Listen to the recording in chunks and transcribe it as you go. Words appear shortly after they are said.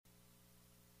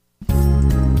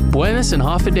Buenas and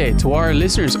half a day to our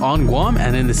listeners on Guam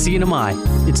and in the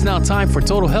CNMI. It's now time for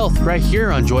Total Health right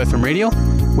here on Joy FM Radio,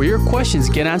 where your questions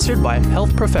get answered by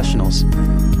health professionals.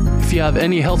 If you have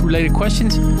any health-related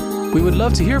questions, we would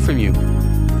love to hear from you.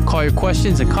 Call your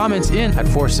questions and comments in at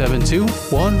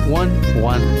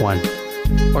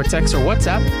 472-1111 or text or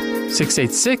WhatsApp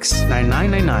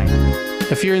 686-9999.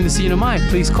 If you're in the CNMI,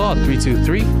 please call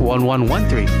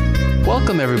 323-1113.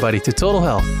 Welcome everybody to Total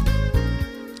Health.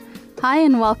 Hi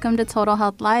and welcome to Total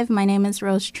Health Live. My name is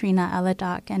Rose Trina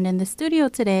Aladoc, and in the studio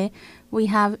today we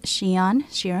have Shion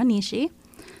Shironishi,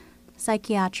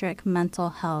 psychiatric mental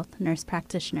health nurse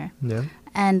practitioner. Yeah.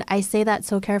 And I say that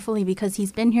so carefully because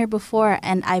he's been here before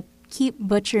and I keep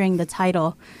butchering the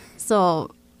title. So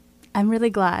I'm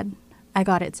really glad I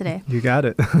got it today. You got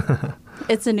it.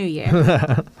 It's a new year.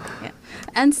 Yeah.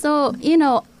 And so,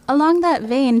 along that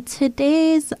vein,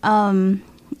 today's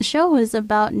show is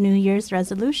about New Year's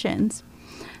resolutions.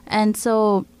 And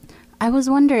so I was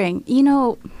wondering,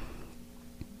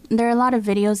 there are a lot of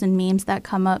videos and memes that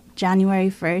come up January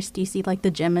 1st. You see like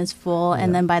the gym is full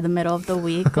and then by the middle of the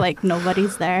week, like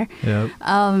nobody's there. Yep.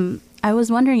 I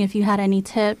was wondering if you had any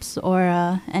tips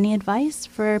or any advice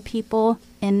for people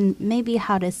in maybe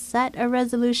how to set a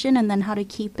resolution and then how to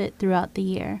keep it throughout the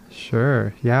year.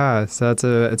 Sure. Yeah. So it's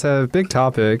a big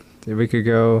topic. We could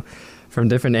go from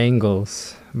different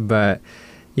angles, but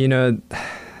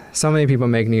so many people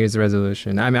make New Year's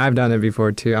resolution. I mean, I've done it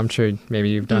before too. I'm sure maybe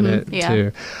you've done it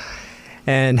too.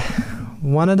 And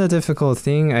one of the difficult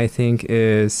thing I think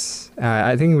is,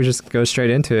 I think we just go straight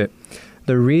into it.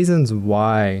 The reasons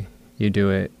why you do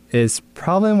it is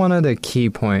probably one of the key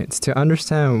points to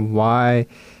understand why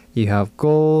you have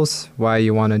goals, why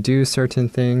you want to do certain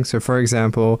things. So for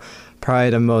example,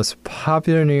 probably the most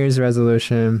popular New Year's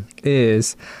resolution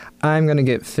is, I'm going to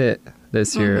get fit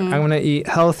this year. I'm going to eat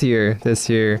healthier this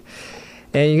year.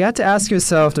 And you got to ask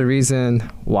yourself the reason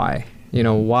why.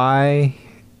 Why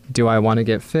do I want to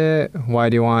get fit? Why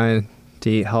do you want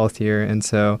to eat healthier? And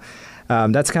so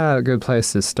that's kind of a good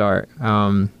place to start.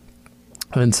 And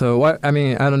so I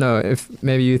don't know if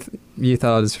maybe you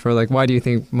thought this before, like, why do you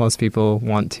think most people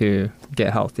want to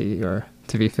get healthy or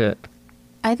to be fit?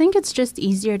 I think it's just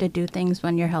easier to do things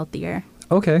when you're healthier.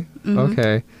 Okay.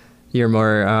 Okay. You're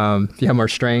more, you have more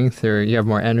strength or you have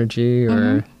more energy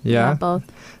or, Yeah, both.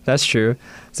 That's true.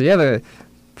 So you have a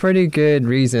pretty good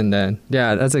reason then.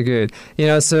 Yeah, that's a good,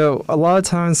 so a lot of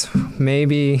times,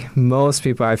 maybe most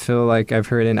people I feel like I've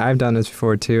heard, and I've done this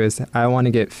before too, is I want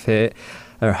to get fit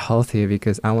or healthy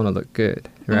because I want to look good,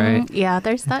 right? Yeah,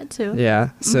 there's that too. Yeah.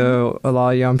 So a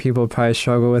lot of young people probably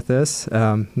struggle with this.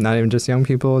 Not even just young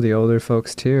people, the older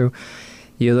folks too.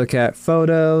 You look at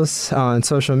photos on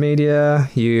social media,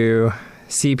 you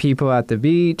see people at the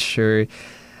beach, or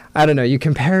I don't know, you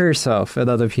compare yourself with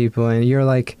other people and you're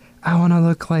like, I want to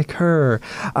look like her.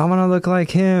 I want to look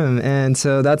like him. And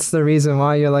so that's the reason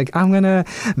why you're like, I'm going to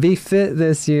be fit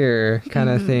this year kind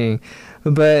of thing.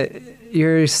 But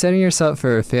you're setting yourself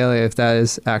for a failure if that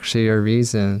is actually your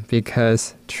reason,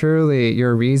 because truly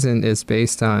your reason is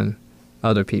based on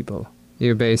other people.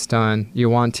 You're based on you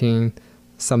wanting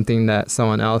something that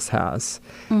someone else has.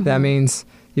 That means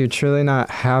you're truly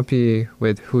not happy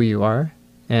with who you are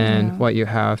and what you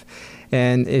have.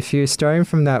 And if you're starting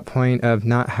from that point of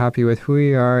not happy with who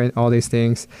you are and all these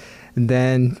things,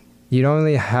 then you don't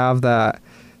really have that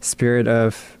spirit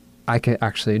of, I could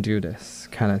actually do this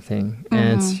kind of thing.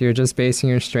 And you're just basing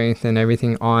your strength and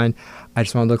everything on, I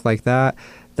just want to look like that.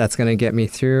 That's going to get me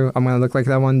through. I'm going to look like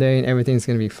that one day and everything's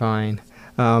going to be fine.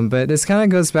 But this kind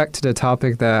of goes back to the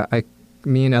topic that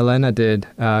me and Elena did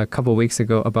a couple weeks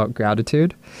ago about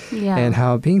gratitude and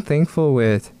how being thankful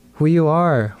with who you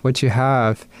are, what you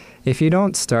have. If you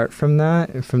don't start from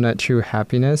that true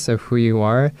happiness of who you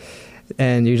are,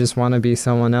 and you just want to be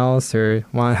someone else or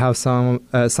want to have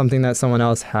something that someone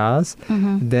else has,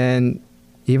 then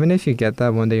even if you get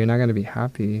that one day, you're not going to be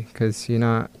happy because you're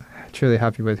not truly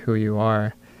happy with who you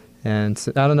are. And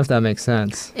so, I don't know if that makes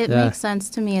sense. It makes sense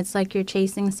to me. It's like you're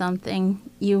chasing something.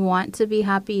 You want to be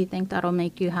happy. You think that'll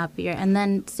make you happier. And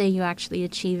then say you actually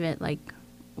achieve it. Like,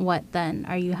 what then?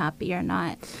 Are you happy or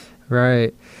not?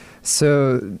 Right.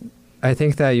 So I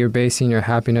think that you're basing your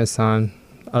happiness on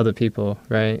other people,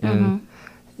 right? And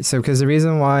so because the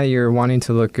reason why you're wanting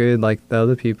to look good like the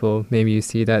other people, maybe you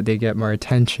see that they get more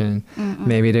attention.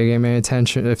 Maybe they get more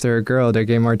attention. If they're a girl, they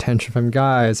get more attention from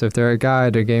guys. If they're a guy,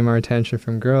 they get more attention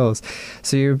from girls.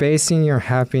 So you're basing your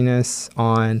happiness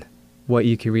on what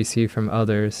you can receive from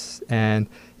others. And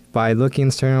by looking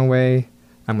a certain way,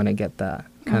 I'm going to get that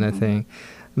kind of thing.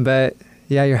 But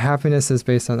yeah, your happiness is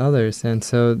based on others. And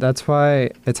so that's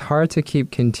why it's hard to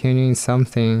keep continuing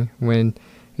something when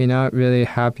you're not really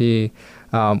happy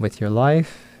with your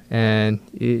life, and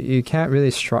you can't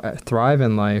really thrive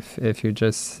in life if you're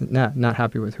just not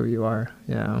happy with who you are.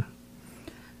 Yeah.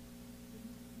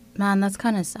 Man, that's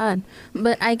kind of sad.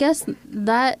 But I guess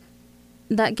that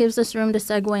gives us room to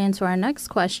segue into our next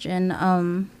question.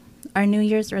 Are New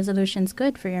Year's resolutions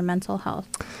good for your mental health?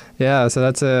 Yeah, so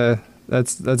that's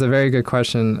a very good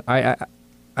question.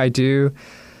 I do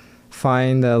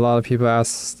find that a lot of people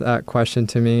ask that question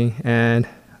to me, and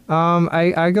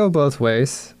I go both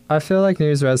ways. I feel like New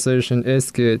Year's resolution is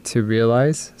good to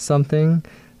realize something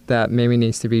that maybe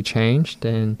needs to be changed,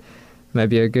 and might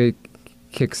be a good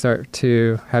kickstart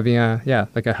to having a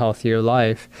healthier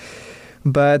life.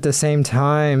 But at the same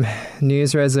time, New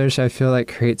Year's resolution I feel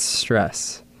like creates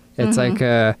stress. It's like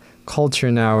a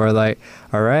culture now where like,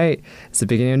 all right, it's the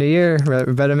beginning of the year,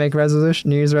 we better make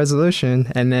New Year's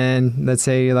resolution. And then let's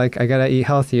say like, I gotta eat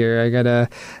healthier, I gotta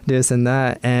do this and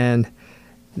that. And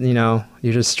you know,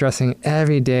 you're just stressing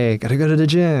every day, gotta go to the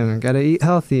gym, gotta eat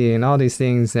healthy and all these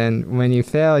things. And when you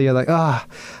fail, you're like,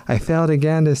 I failed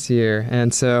again this year.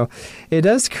 And so it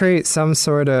does create some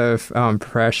sort of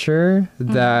pressure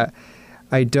that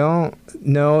I don't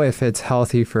know if it's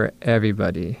healthy for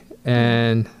everybody.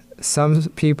 And some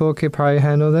people could probably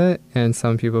handle it and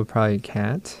some people probably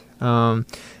can't. And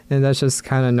that's just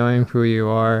kind of knowing who you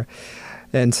are.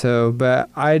 And so, but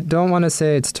I don't want to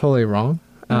say it's totally wrong.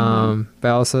 But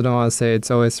I also don't want to say it's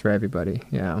always for everybody.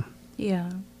 Yeah.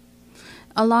 Yeah.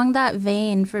 Along that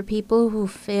vein, for people who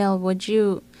fail, would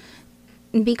you,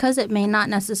 because it may not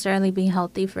necessarily be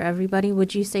healthy for everybody,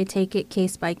 would you say take it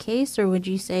case by case, or would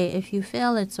you say if you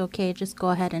fail, it's okay, just go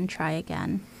ahead and try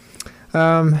again?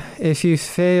 If you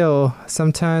fail,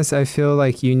 sometimes I feel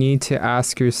like you need to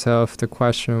ask yourself the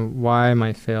question, why am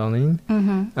I failing?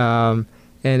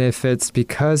 And if it's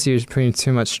because you're putting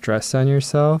too much stress on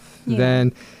yourself,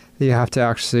 then you have to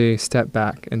actually step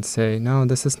back and say, no,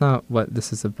 this is not what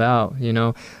this is about. You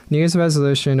know, New Year's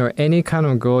resolution or any kind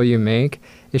of goal you make,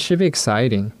 it should be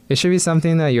exciting. It should be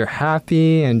something that you're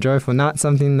happy and joyful, not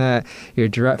something that you're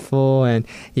dreadful and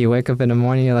you wake up in the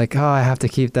morning, you're like, I have to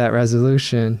keep that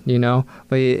resolution, you know.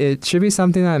 But it should be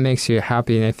something that makes you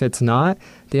happy. And if it's not,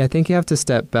 then I think you have to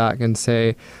step back and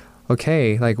say,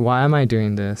 okay, like, why am I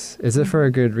doing this? Is it for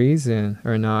a good reason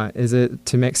or not? Is it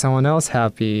to make someone else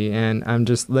happy? And I'm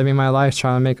just living my life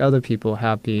trying to make other people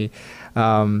happy.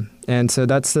 And so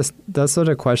that's sort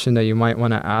of question that you might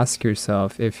want to ask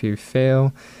yourself if you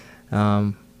fail.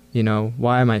 You know,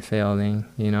 why am I failing?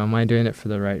 You know, am I doing it for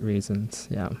the right reasons?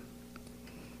 Yeah.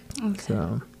 Okay.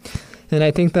 So, and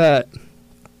I think that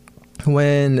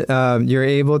when you're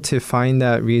able to find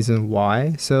that reason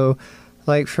why, so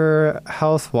like for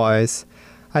health-wise,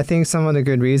 I think some of the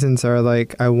good reasons are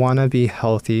like, I want to be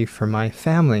healthy for my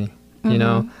family, you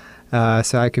know,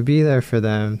 so I could be there for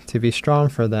them, to be strong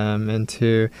for them, and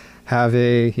to have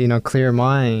a, you know, clear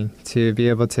mind, to be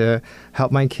able to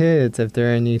help my kids if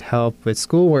they need help with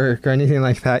schoolwork or anything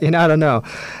like that. You know, I don't know.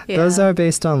 Yeah. Those are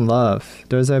based on love.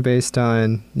 Those are based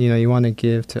on, you know, you want to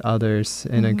give to others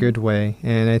in a good way.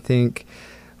 And I think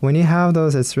when you have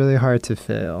those, it's really hard to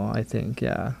fail, I think,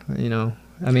 yeah. You know,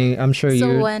 I mean, I'm sure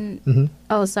So when...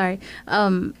 Oh, sorry.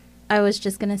 I was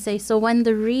just going to say, so when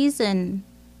the reason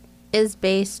is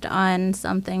based on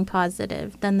something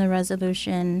positive, then the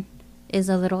resolution is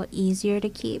a little easier to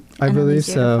keep. I believe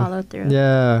so. To follow through.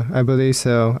 Yeah, I believe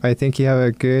so. I think you have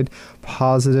a good,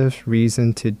 positive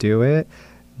reason to do it,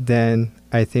 then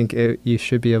I think you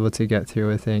should be able to get through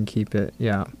with it and keep it,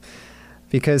 yeah.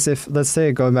 Because if, let's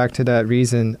say, going back to that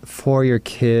reason for your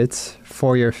kids,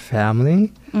 for your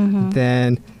family,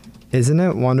 then isn't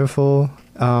it wonderful?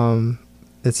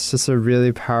 It's just a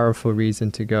really powerful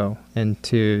reason to go and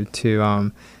to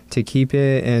keep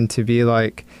it and to be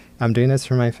like, I'm doing this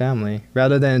for my family,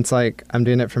 rather than it's like I'm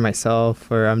doing it for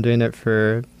myself or I'm doing it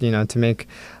for, you know, to make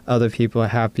other people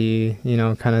happy, you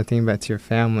know, kind of thing, but it's your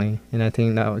family. And I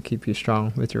think that will keep you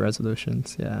strong with your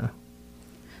resolutions. Yeah.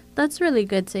 That's really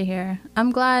good to hear. I'm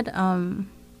glad,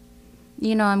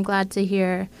 you know, I'm glad to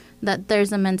hear that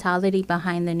there's a mentality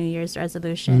behind the New Year's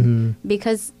resolution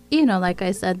because, you know, like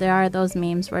I said, there are those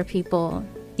memes where people,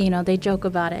 you know, they joke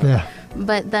about it. Yeah.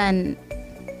 But then,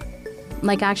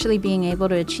 like, actually being able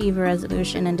to achieve a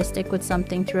resolution and to stick with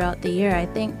something throughout the year, I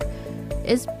think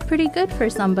is pretty good for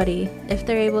somebody if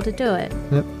they're able to do it.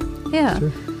 Yep. Yeah.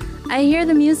 Sure. I hear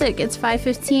the music. It's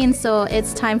 5:15, so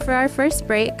it's time for our first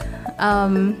break.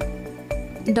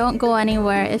 Don't go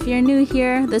anywhere. If you're new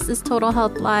here, this is Total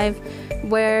Health Live,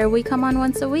 where we come on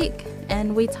once a week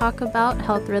and we talk about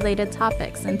health-related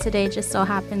topics. And today just so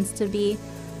happens to be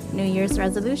New Year's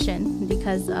resolution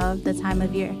because of the time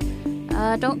of year.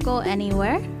 Don't go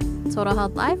anywhere. Total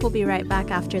Health Live will be right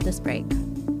back after this break.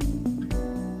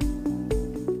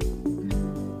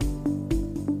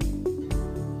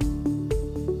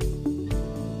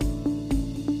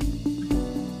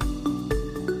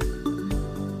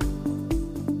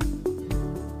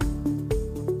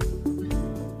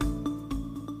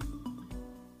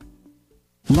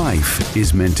 Life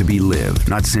is meant to be lived,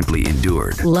 not simply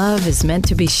endured. Love is meant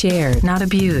to be shared, not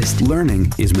abused.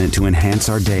 Learning is meant to enhance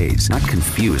our days, not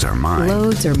confuse our mind.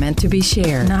 Loads are meant to be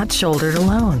shared, not shouldered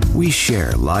alone. We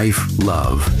share life,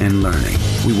 love, and learning.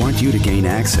 We want you to gain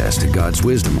access to God's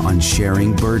wisdom on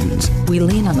sharing burdens. We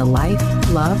lean on the life,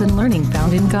 love, and learning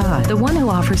found in God, the one who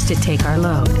offers to take our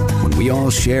load. When we all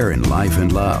share in life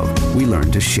and love, we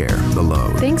learn to share the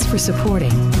load. Thanks for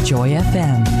supporting Joy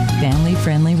FM,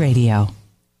 family-friendly radio.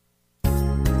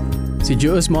 Si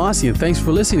Joe Esmasi, and thanks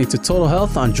for listening to Total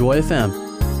Health on Joy FM.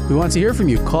 We want to hear from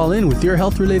you. Call in with your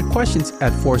health-related questions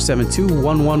at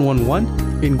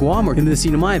 472-1111. In Guam or in the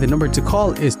CNMI, the number to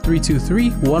call is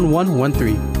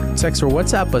 323-1113. Text or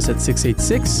WhatsApp us at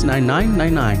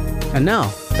 686-9999. And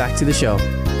now, back to the show.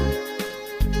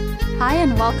 Hi,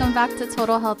 and welcome back to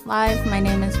Total Health Live. My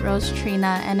name is Rose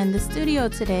Trina, and in the studio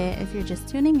today, if you're just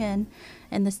tuning in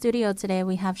the studio today,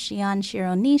 we have Shion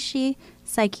Shironishi,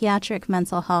 psychiatric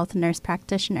mental health nurse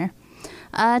practitioner.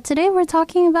 Today, we're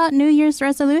talking about New Year's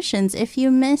resolutions. If you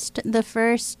missed the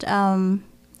first,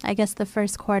 the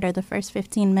first quarter, the first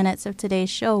 15 minutes of today's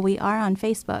show, we are on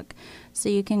Facebook. So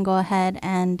you can go ahead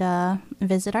and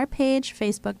visit our page,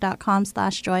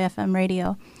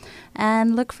 facebook.com/joyfmradio,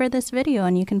 and look for this video,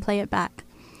 and you can play it back.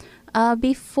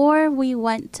 Before we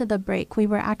went to the break, we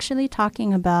were actually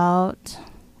talking about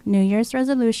New Year's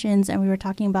resolutions, and we were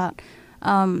talking about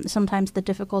sometimes the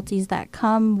difficulties that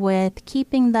come with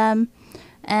keeping them,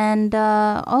 and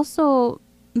also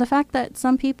the fact that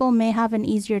some people may have an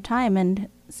easier time, and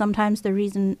sometimes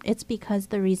it's because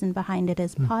the reason behind it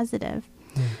is positive.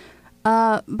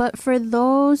 But for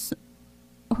those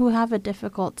who have a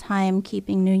difficult time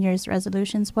keeping New Year's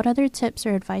resolutions, what other tips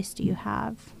or advice do you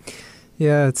have?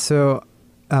 Yeah, so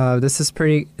this is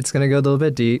it's going to go a little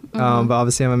bit deep, but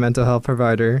obviously I'm a mental health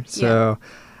provider, so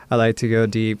I like to go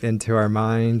deep into our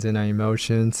minds and our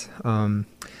emotions.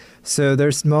 So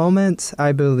there's moments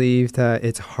I believe that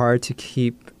it's hard to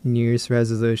keep New Year's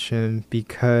resolution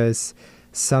because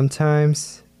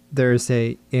sometimes there's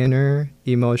a inner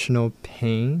emotional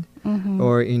pain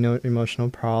or emotional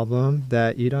problem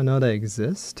that you don't know that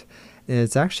exists, and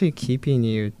it's actually keeping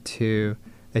you to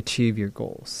achieve your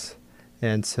goals.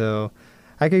 And so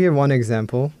I could give one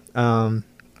example.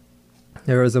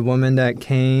 There was a woman that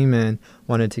came and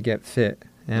wanted to get fit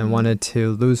and wanted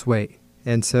to lose weight.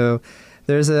 And so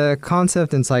there's a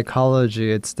concept in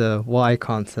psychology, it's the why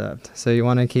concept. So you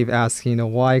want to keep asking a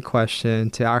why question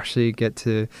to actually get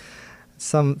to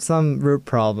some root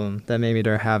problem that maybe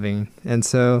they're having. And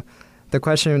so the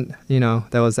question,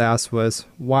 that was asked was,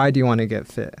 why do you want to get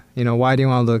fit? Why do you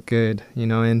want to look good?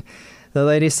 And the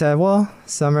lady said, well,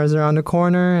 summer's around the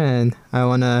corner and I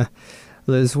want to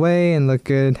lose weight and look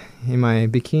good in my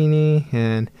bikini.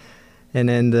 And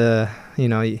then the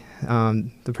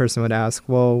person would ask,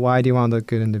 well, why do you want to look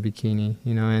good in the bikini?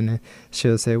 And she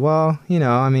would say, well,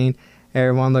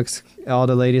 all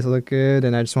the ladies look good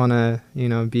and I just want to,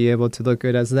 be able to look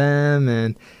good as them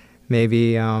and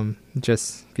maybe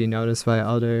just be noticed by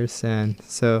others. And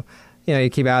so, you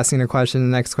keep asking the question.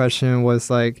 The next question was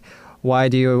like, why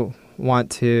do you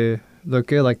want to look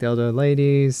good like the other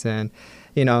ladies? And,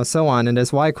 so on. And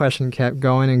this why question kept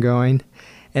going and going.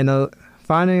 And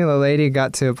finally, the lady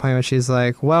got to a point where she's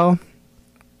like, well,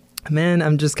 man,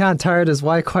 I'm just kind of tired of this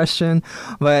why question.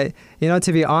 But,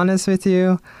 to be honest with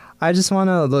you, I just want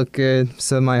to look good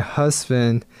so my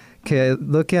husband can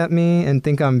look at me and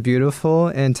think I'm beautiful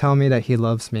and tell me that he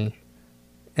loves me.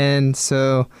 And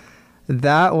so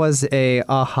that was a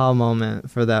aha moment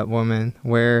for that woman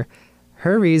where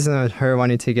her reason of her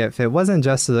wanting to get fit wasn't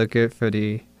just to look good for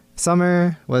the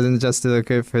summer, wasn't just to look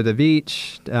good for the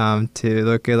beach, to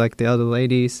look good like the other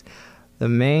ladies. The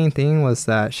main thing was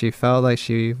that she felt like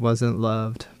she wasn't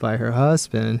loved by her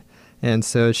husband. And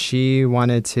so she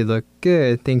wanted to look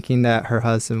good, thinking that her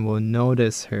husband will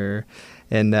notice her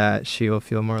and that she will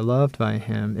feel more loved by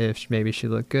him if maybe she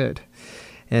looked good.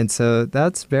 And so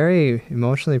that's very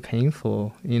emotionally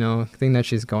painful, thing that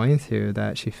she's going through,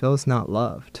 that she feels not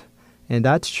loved. And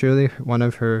that's truly one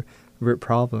of her root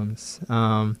problems.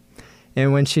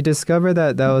 And when she discovered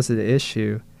that that was the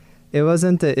issue, it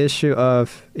wasn't the issue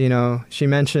of, she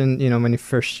mentioned, when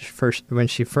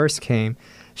she first came,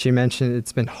 she mentioned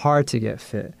it's been hard to get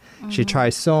fit. She tried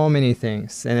so many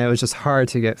things, and it was just hard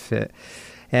to get fit.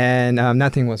 And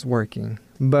nothing was working.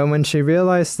 But when she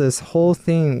realized this whole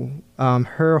thing,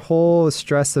 her whole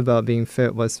stress about being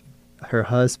fit was her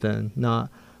husband not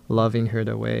loving her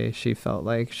the way she felt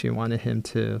like she wanted him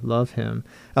to love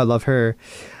her.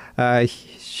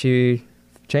 She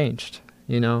changed.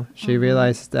 She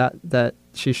realized that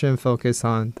she shouldn't focus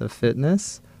on the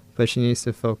fitness, but she needs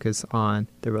to focus on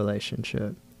the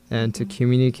relationship and to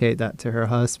communicate that to her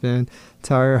husband,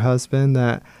 tell her husband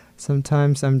that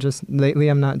sometimes I'm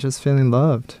not just feeling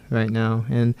loved right now.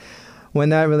 And when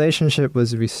that relationship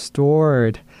was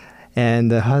restored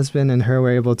and the husband and her were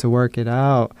able to work it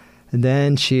out,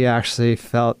 then she actually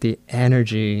felt the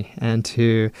energy and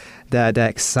to that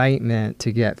excitement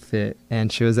to get fit.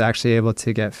 And she was actually able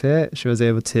to get fit. She was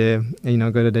able to,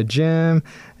 go to the gym,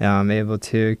 able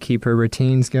to keep her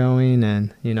routines going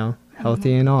and,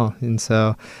 healthy and all. And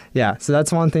so, so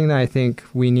that's one thing that I think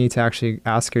we need to actually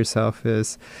ask ourselves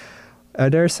is, are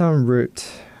there some root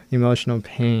emotional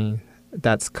pain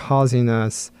that's causing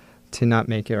us to not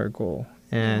make it our goal?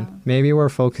 And maybe we're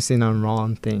focusing on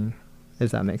wrong thing, if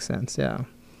that makes sense.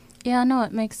 Yeah, no,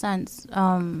 it makes sense.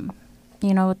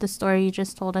 With the story you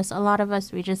just told us, a lot of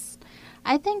us,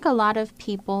 I think a lot of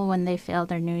people, when they fail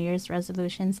their New Year's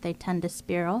resolutions, they tend to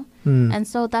spiral. And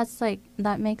so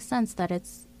that makes sense that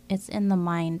it's in the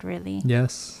mind, really.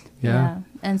 Yes. Yeah.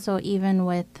 And so even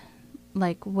with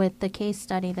the case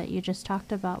study that you just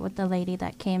talked about with the lady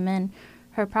that came in,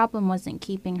 her problem wasn't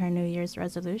keeping her New Year's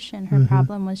resolution. Her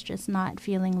problem was just not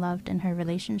feeling loved in her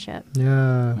relationship.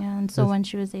 Yeah. And so when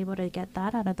she was able to get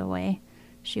that out of the way,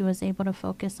 she was able to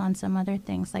focus on some other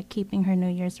things like keeping her New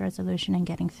Year's resolution and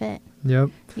getting fit. Yep.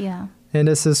 Yeah. And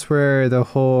this is where the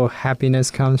whole happiness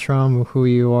comes from, who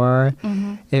you are.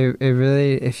 It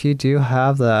really, if you do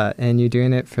have that and you're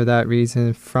doing it for that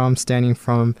reason, standing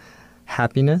from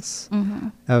happiness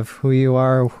of who you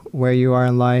are, where you are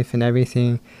in life and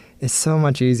everything, it's so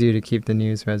much easier to keep the New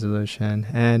Year's resolution.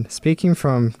 And speaking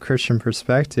from Christian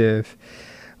perspective,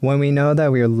 when we know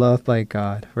that we are loved by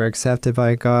God, we're accepted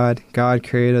by God, God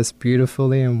created us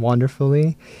beautifully and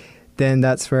wonderfully, then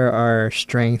that's where our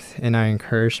strength and our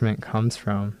encouragement comes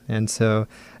from. And so,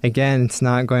 again, it's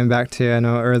not going back to, I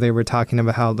know earlier we're talking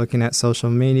about how looking at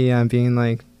social media and being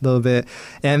like a little bit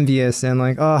envious and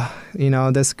like, oh,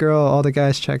 this girl, all the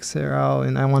guys checks her out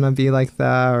and I want to be like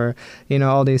that, or,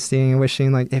 all these things,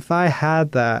 wishing like, if I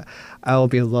had that, I will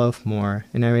be loved more.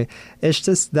 It's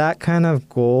just that kind of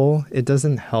goal. It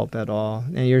doesn't help at all.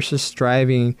 And you're just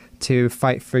striving to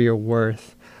fight for your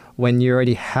worth when you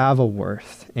already have a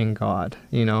worth in God.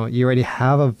 You already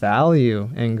have a value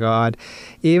in God.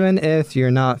 Even if you're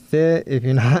not fit, if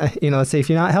you're not, let's say if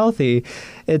you're not healthy,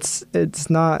 that's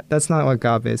not what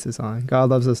God bases on. God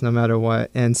loves us no matter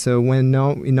what. And so when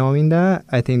knowing that,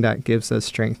 I think that gives us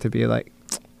strength to be like,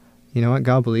 you know what,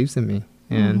 God believes in me.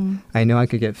 And I know I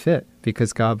could get fit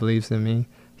because God believes in me.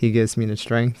 He gives me the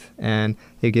strength and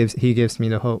he gives me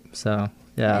the hope. So,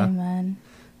 yeah. Amen.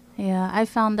 Yeah, I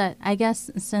found that, I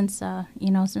guess, since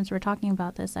we're talking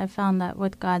about this, I found that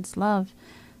with God's love,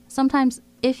 sometimes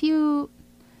if you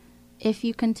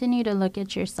continue to look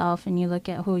at yourself and you look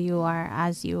at who you are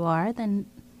as you are, then,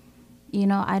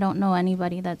 I don't know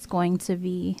anybody that's going to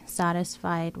be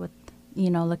satisfied with,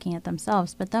 looking at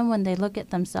themselves. But then when they look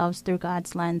at themselves through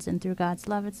God's lens and through God's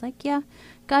love, it's like, yeah,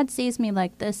 God sees me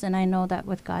like this, and I know that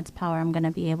with God's power, I'm going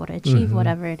to be able to achieve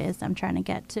whatever it is I'm trying to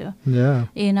get to. Yeah.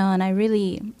 And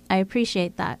I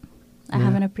appreciate that. I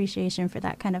have an appreciation for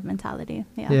that kind of mentality.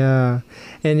 Yeah. Yeah.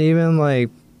 And even like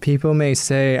people may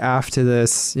say after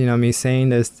this, me saying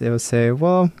this, they'll say,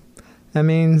 well,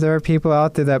 there are people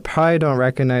out there that probably don't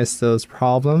recognize those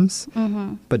problems,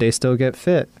 but they still get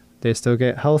fit. They still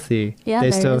get healthy. Yeah,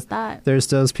 there's that. There's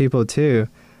those people too.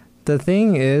 The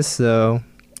thing is, though,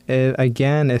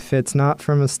 if it's not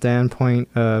from a standpoint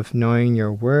of knowing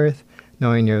your worth,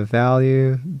 knowing your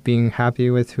value, being happy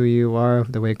with who you are,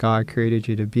 the way God created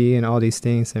you to be, and all these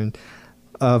things, and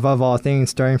above all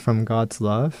things, starting from God's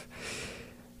love,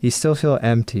 you still feel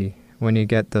empty when you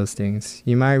get those things.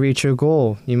 You might reach your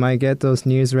goal. You might get those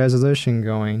New Year's resolution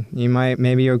going.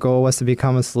 Maybe your goal was to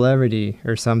become a celebrity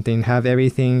or something, have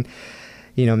everything,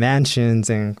 mansions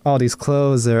and all these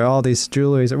clothes or all these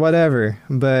jewelries or whatever.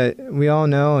 But we all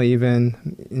know, even,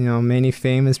 many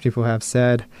famous people have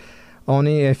said,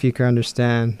 only if you can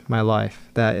understand my life,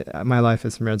 that my life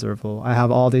is miserable. I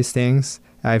have all these things.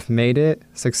 I've made it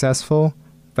successful,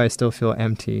 but I still feel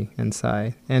empty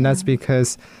inside. And that's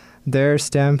because their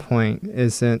standpoint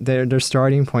their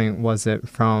starting point wasn't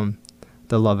from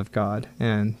the love of God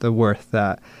and the worth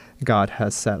that God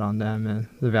has set on them and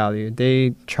the value.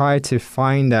 They try to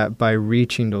find that by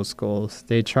reaching those goals.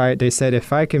 They said,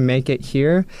 if I can make it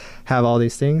here, have all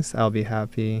these things, I'll be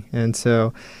happy. And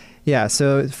so, yeah,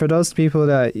 so for those people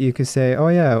that you could say, oh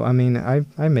yeah, I mean,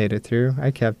 I made it through,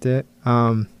 I kept it.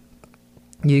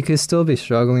 You could still be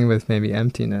struggling with maybe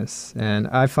emptiness. And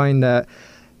I find that,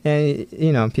 and,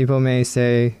 you know, people may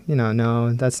say, you know,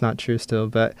 no, that's not true still,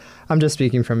 but I'm just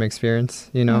speaking from experience,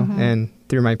 you know, and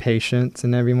through my patients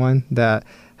and everyone that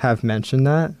have mentioned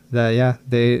that yeah,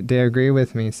 they agree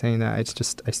with me saying that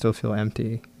I still feel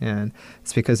empty, and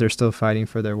it's because they're still fighting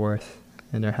for their worth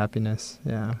and their happiness.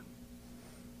 Yeah.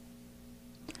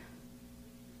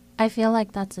 I feel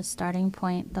like that's a starting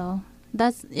point, though.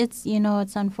 It's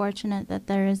unfortunate that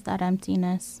there is that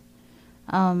emptiness.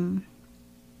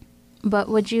 But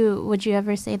would you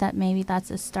ever say that maybe that's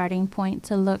a starting point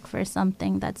to look for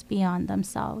something that's beyond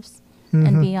themselves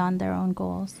and beyond their own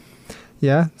goals?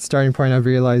 Yeah, starting point of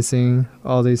realizing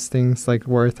all these things like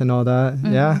worth and all that.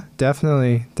 Yeah,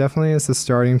 definitely is a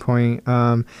starting point.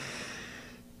 Out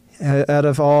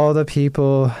of all the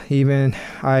people, even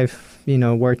I've,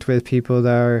 worked with people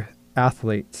that are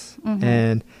athletes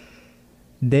and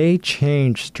they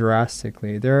changed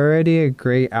drastically. They're already a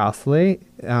great athlete.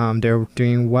 They're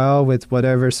doing well with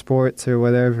whatever sports or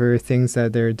whatever things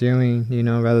that they're doing,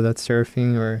 whether that's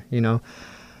surfing or,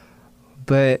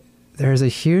 But there's a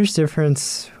huge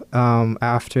difference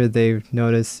after they've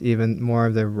noticed even more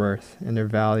of their worth and their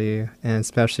value, and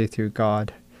especially through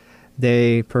God.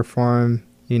 They perform,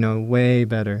 way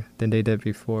better than they did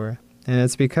before. And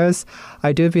it's because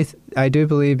I do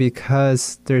believe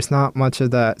because there's not much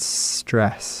of that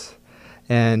stress.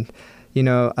 And,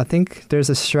 I think there's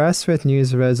a stress with New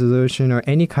Year's resolution or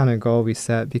any kind of goal we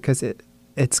set because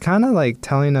it's kind of like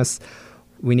telling us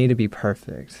we need to be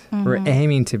perfect. We're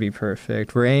aiming to be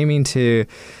perfect. We're aiming to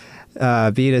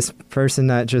be this person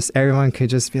that just everyone could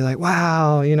just be like,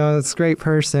 wow, it's a great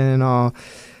person and all.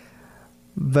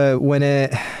 But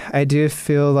I do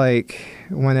feel like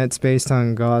when it's based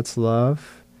on God's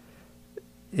love,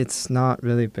 it's not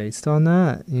really based on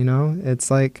that,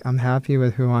 It's like I'm happy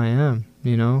with who I am,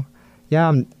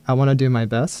 Yeah, I want to do my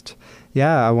best.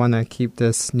 Yeah, I want to keep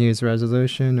this New Year's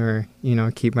resolution or,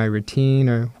 keep my routine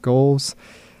or goals.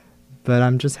 But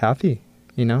I'm just happy,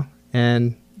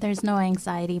 And there's no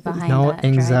anxiety behind it. No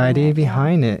anxiety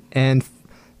behind it. And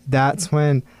that's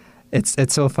when...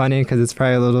 It's so funny because it's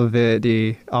probably a little bit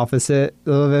the opposite, a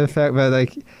little bit effect, but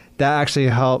like that actually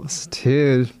helps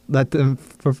to let them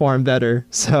perform better.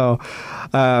 So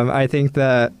I think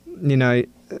that,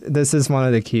 this is one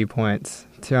of the key points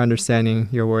to understanding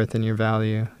your worth and your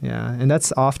value. Yeah. And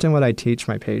that's often what I teach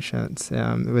my patients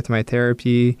with my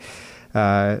therapy.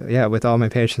 With all my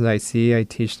patients I see, I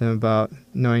teach them about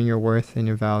knowing your worth and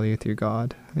your value through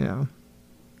God. Yeah.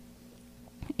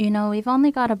 We've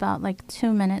only got about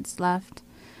 2 minutes left.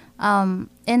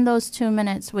 In those 2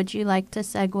 minutes, would you like to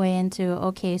segue into,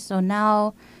 okay, so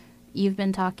now you've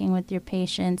been talking with your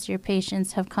patients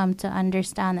have come to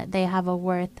understand that they have a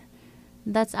worth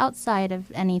that's outside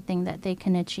of anything that they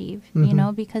can achieve,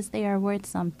 because they are worth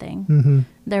something.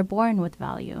 They're born with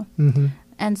value.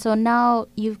 And so now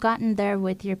you've gotten there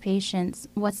with your patients.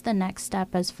 What's the next step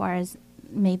as far as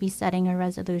maybe setting a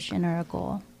resolution or a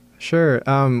goal? Sure.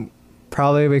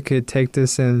 Probably we could take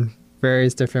this in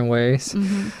various different ways.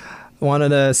 One of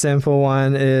the simple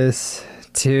one is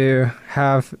to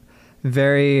have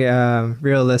very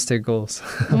realistic goals.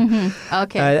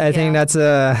 Okay. I think that's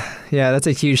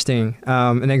a huge thing.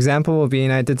 An example will be,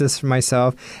 and I did this for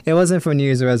myself, it wasn't for New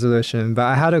Year's resolution, but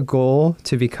I had a goal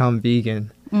to become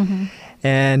vegan.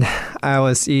 And I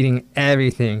was eating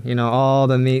everything, all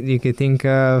the meat you could think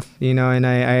of, and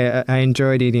I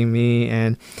enjoyed eating meat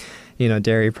and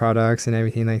dairy products and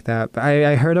everything like that. But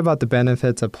I heard about the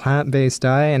benefits of plant-based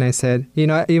diet, and I said,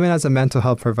 even as a mental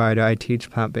health provider, I teach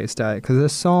plant-based diet because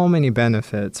there's so many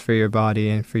benefits for your body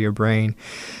and for your brain.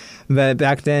 But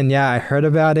back then, I heard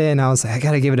about it, and I was like, I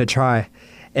got to give it a try.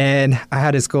 And I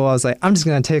had this goal. I was like, I'm just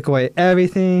going to take away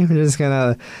everything. I'm just going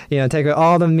to, take away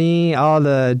all the meat, all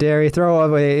the dairy, throw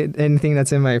away anything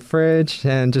that's in my fridge,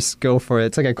 and just go for it.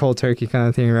 It's like a cold turkey kind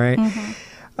of thing, right?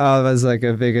 It was like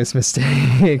a biggest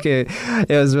mistake. It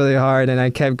was really hard, and I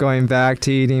kept going back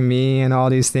to eating meat and all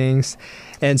these things.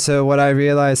 And so what I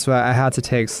realized was I had to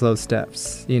take slow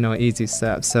steps, easy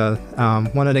steps. So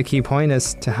one of the key points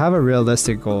is to have a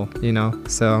realistic goal,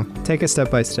 so take it step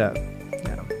by step.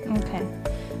 Yeah. Okay.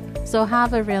 So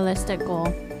have a realistic goal.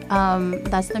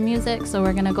 That's the music, so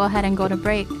we're going to go ahead and go to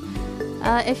break.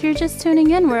 If you're just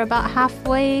tuning in, we're about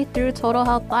halfway through Total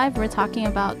Health Live. We're talking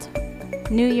about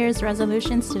New Year's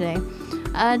resolutions today.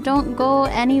 Don't go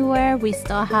anywhere. We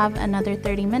still have another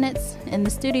 30 minutes in the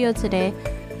studio today.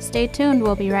 Stay tuned.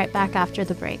 We'll be right back after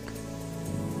the break.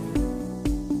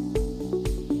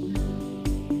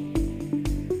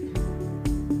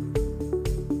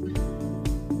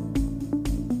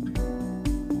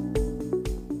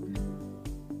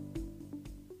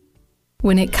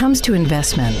 When it comes to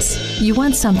investments, you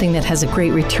want something that has a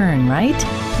great return, right?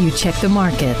 You check the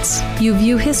markets, you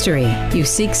view history, you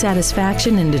seek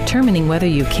satisfaction in determining whether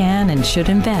you can and should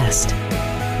invest.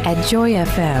 At Joy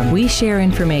FM, we share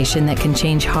information that can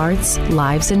change hearts,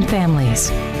 lives, and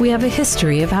families. We have a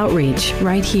history of outreach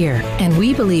right here, and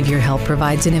we believe your help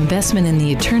provides an investment in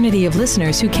the eternity of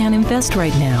listeners who can't invest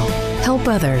right now. Help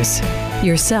others,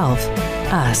 yourself,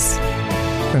 us.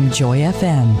 From Joy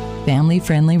FM.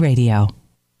 Family-friendly radio.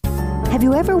 Have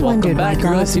you ever wondered why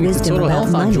God's wisdom about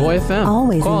money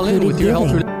always included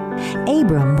giving?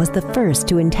 Abram was the first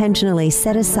to intentionally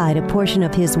set aside a portion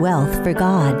of his wealth for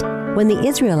God. When the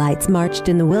Israelites marched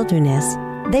in the wilderness,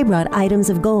 they brought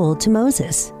items of gold to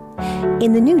Moses.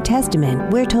 In the New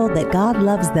Testament, we're told that God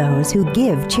loves those who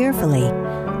give cheerfully.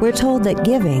 We're told that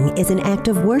giving is an act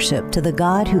of worship to the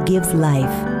God who gives life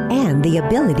and the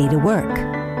ability to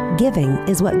work. Giving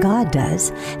is what God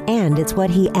does, and it's what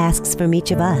He asks from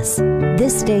each of us.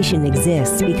 This station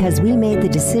exists because we made the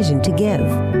decision to give.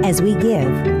 As we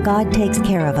give, God takes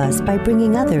care of us by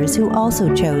bringing others who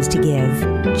also chose to give,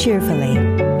 cheerfully,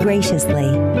 graciously,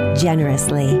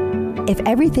 generously. If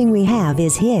everything we have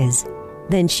is His,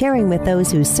 then sharing with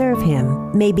those who serve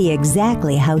Him may be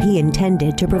exactly how He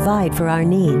intended to provide for our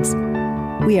needs.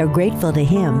 We are grateful to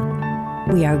Him.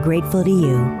 We are grateful to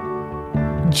you.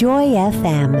 Joy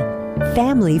FM,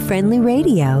 family-friendly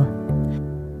radio.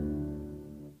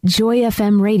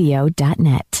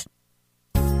 JoyFMRadio.net.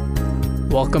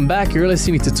 Welcome back. You're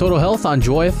listening to Total Health on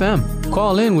Joy FM.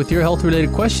 Call in with your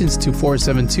health-related questions to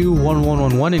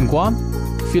 472-1111 in Guam.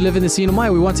 If you live in the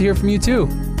CNMI, we want to hear from you too.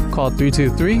 Call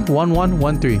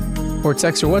 323-1113 or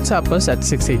text or WhatsApp us at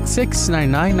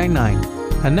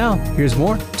 686-9999. And now, here's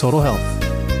more Total Health.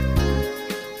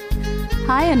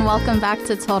 Hi, and welcome back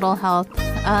to Total Health.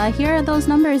 Here are those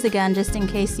numbers again, just in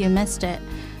case you missed it.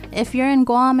 If you're in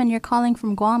Guam and you're calling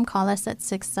from Guam, call us at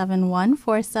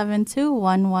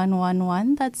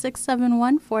 671-472-1111. That's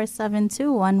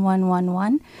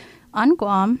 671-472-1111. On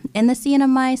Guam, in the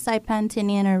CNMI, Saipan,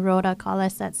 Tinian, or Rhoda, call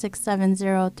us at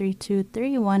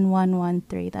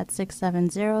 670-323-1113. That's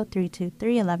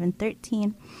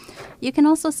 670-323-1113. You can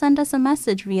also send us a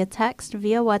message via text,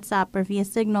 via WhatsApp, or via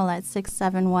Signal at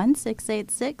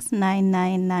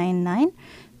 671-686-9999.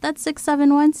 That's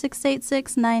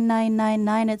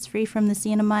 671-686-9999. It's free from the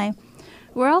CNMI.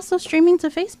 We're also streaming to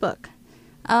Facebook.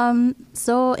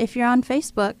 So if you're on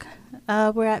Facebook,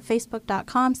 we're at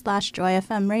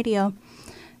facebook.com/joyfmradio.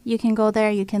 You can go there.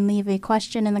 You can leave a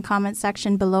question in the comment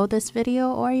section below this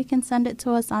video, or you can send it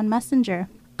to us on Messenger.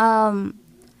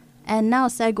 And now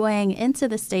segueing into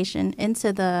the station,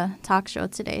 into the talk show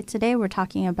today. Today we're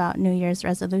talking about New Year's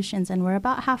resolutions, and we're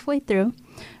about halfway through.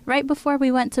 Right before we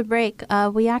went to break,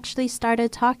 we actually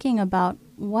started talking about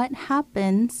what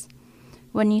happens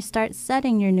when you start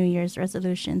setting your New Year's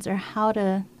resolutions, or how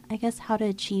to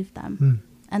achieve them.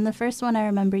 And the first one I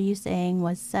remember you saying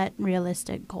was set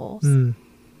realistic goals. Go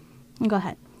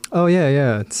ahead. Oh,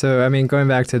 yeah. So, I mean, going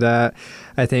back to that,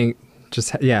 I think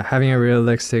having a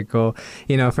realistic goal.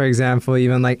 You know, for example,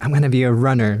 even like, I'm going to be a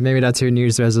runner. Maybe that's your New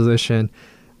Year's resolution.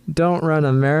 Don't run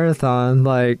a marathon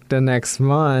like the next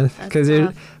month, because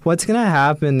what's going to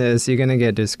happen is you're going to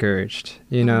get discouraged.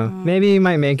 You know, maybe you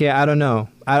might make it. I don't know.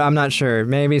 I'm not sure.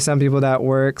 Maybe some people that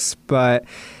works, but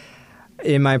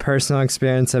in my personal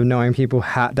experience of knowing people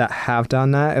that have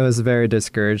done that, it was a very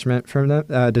discouraging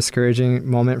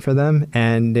moment for them,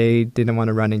 and they didn't want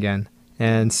to run again.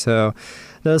 And so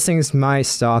those things might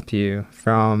stop you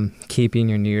from keeping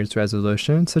your New Year's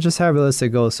resolution. So just have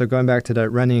realistic goals. So going back to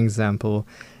that running example,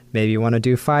 maybe you want to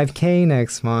do 5K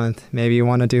next month. Maybe you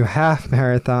want to do half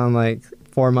marathon like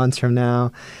 4 months from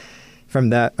now.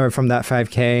 From that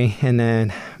 5K, and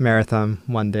then marathon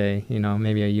one day, you know,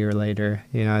 maybe a year later.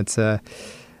 You know,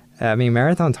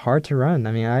 marathon's hard to run.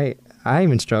 I mean, I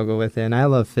even struggle with it, and I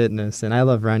love fitness, and I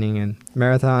love running, and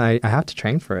marathon, I have to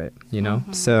train for it, you know.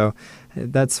 So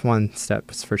that's one step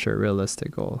for sure,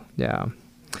 realistic goal. Yeah.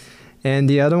 And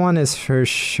the other one is for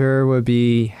sure would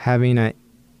be having a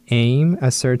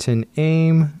certain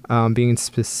aim, being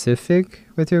specific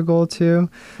with your goal too.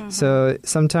 So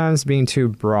sometimes being too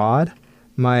broad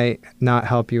might not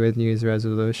help you with New Year's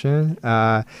resolution.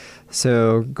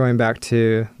 So going back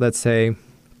to, let's say,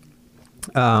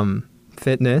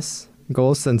 fitness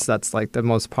goals, since that's like the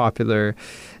most popular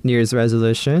New Year's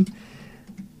resolution,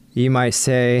 you might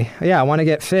say, yeah, I want to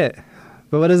get fit.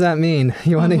 But what does that mean?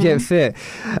 You want to get fit.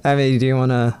 I mean, do you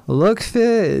want to look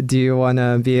fit? Do you want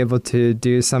to be able to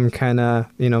do some kind of,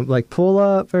 like pull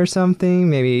up or something?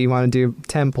 Maybe you want to do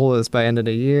 10 pull-ups by end of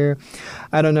the year.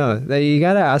 I don't know. You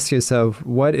got to ask yourself,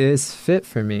 what is fit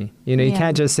for me? You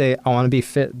can't just say, I want to be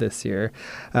fit this year.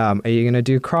 Are you going to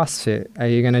do CrossFit? Are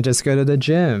you going to just go to the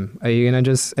gym? Are you going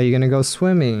to go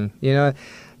swimming?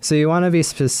 So you want to be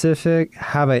specific,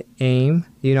 have an aim,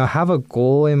 have a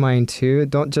goal in mind too.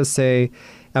 Don't just say,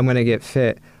 I'm going to get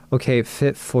fit. Okay,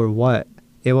 fit for what?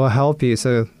 It will help you.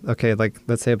 So, okay, like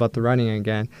let's say about the running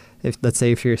again. Let's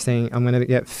say if you're saying, I'm going to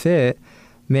get fit,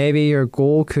 maybe your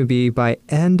goal could be by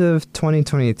end of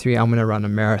 2023, I'm going to run a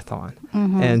marathon.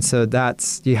 And so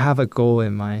you have a goal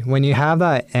in mind. When you have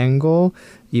that end goal,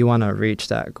 you want to reach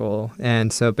that goal.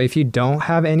 And so, but if you don't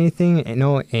have anything,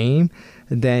 no aim,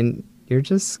 then you're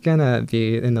just gonna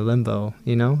be in the limbo,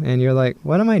 and you're like,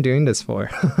 what am I doing this for?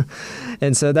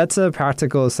 And so that's a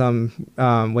practical some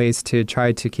ways to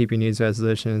try to keep your New Year's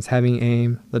resolutions, having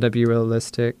aim, let it be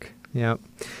realistic,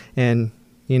 and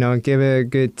give it a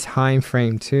good time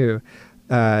frame too.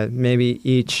 Maybe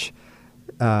each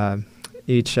what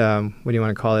do you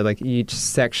want to call it, like each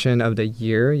section of the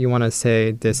year, you want to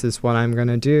say, this is what I'm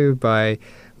gonna do by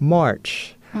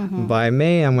March. By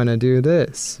May I'm gonna do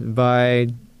this, by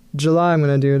July, I'm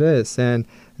going to do this. And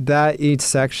that each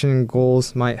section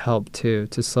goals might help too,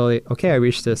 to slowly, okay, I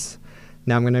reached this.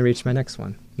 Now I'm going to reach my next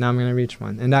one. Now I'm going to reach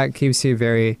one. And that keeps you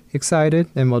very excited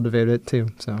and motivated too.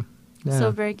 So, yeah.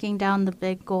 So breaking down the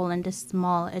big goal into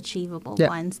small, achievable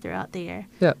ones throughout the year.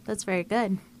 Yeah. That's very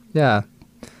good. Yeah.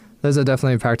 Those are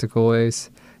definitely practical ways.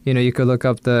 You could look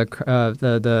up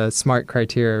the SMART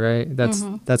criteria, right?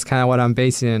 That's kind of what I'm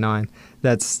basing it on.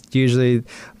 That's usually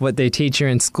what they teach you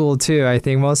in school too. I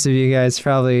think most of you guys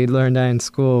probably learned that in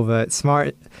school, but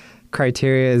SMART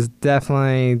criteria is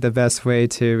definitely the best way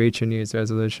to reach your New Year's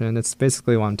resolution. It's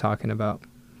basically what I'm talking about.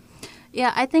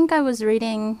 Yeah, I think I was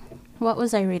reading, what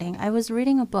was I reading? I was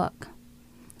reading a book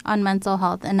on mental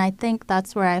health, and I think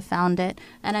that's where I found it.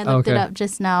 And I looked it up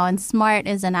just now, and SMART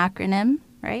is an acronym,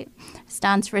 right?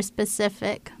 Stands for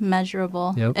specific,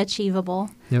 measurable,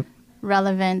 achievable,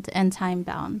 relevant, and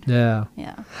time-bound. Yeah.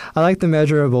 I like the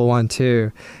measurable one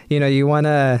too. You want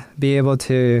to be able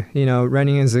to,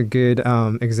 running is a good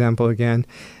example again.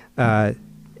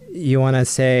 You want to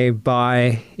say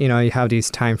by, you have these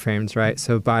time frames, right?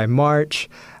 So by March,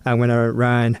 I'm going to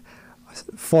run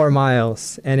 4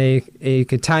 miles, and you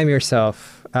could time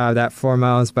yourself that 4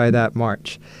 miles by that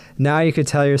March. Now you could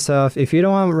tell yourself, if you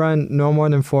don't want to run no more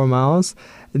than 4 miles,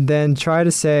 then try to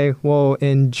say, well,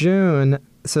 in June,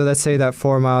 so let's say that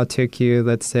 4 mile took you,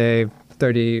 let's say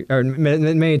 30, or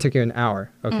maybe it took you an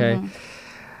hour, okay?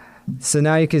 So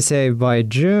now you could say, by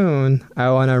June,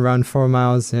 I want to run 4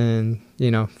 miles in,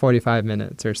 45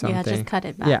 minutes or something. Yeah, just cut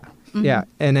it back. Yeah.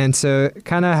 And then so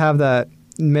kind of have that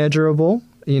measurable,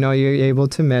 you're able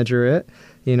to measure it.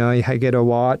 You get a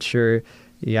watch, or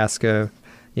you ask a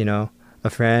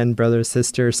friend, brother,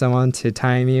 sister, someone to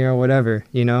time you or whatever,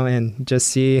 and just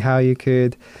see how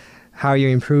you're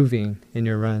improving in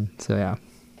your run. So, yeah.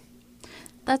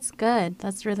 That's good.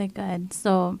 That's really good.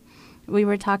 So we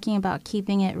were talking about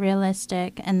keeping it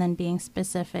realistic and then being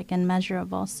specific and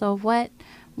measurable. So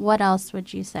what else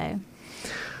would you say?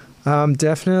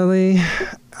 Definitely,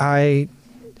 I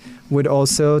would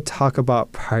also talk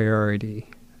about priority.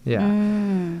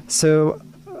 Yeah. So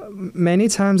many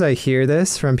times I hear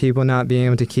this from people not being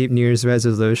able to keep New Year's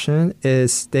resolution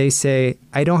is they say,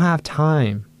 I don't have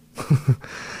time.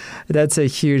 That's a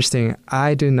huge thing.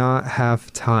 I do not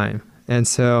have time. And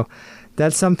so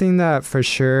that's something that for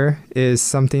sure is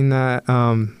something that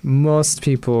most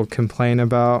people complain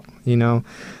about,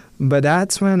 But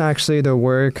that's when actually the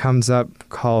word comes up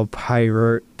called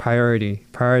priority,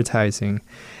 prioritizing.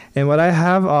 And what I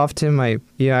have often, I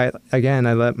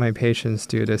let my patients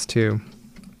do this too,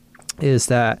 is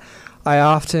that I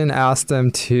often ask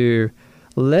them to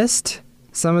list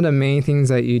some of the main things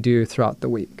that you do throughout the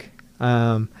week.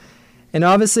 And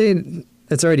obviously,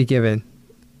 it's already given.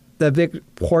 The big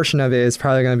portion of it is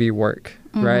probably going to be work,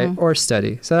 right? Or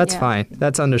study. So that's fine.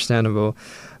 That's understandable.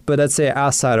 But let's say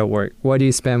outside of work, what do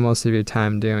you spend most of your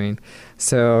time doing?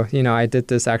 So, I did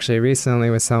this actually recently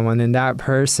with someone, and that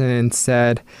person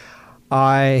said,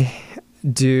 I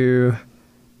do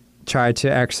try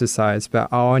to exercise, but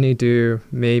I only do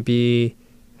maybe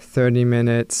 30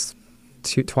 minutes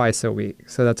twice a week.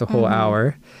 So that's a whole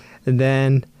hour. And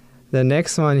then the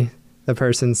next one the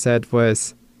person said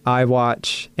was, I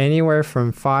watch anywhere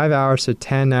from 5 hours to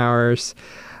 10 hours.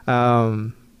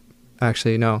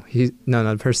 Actually, no.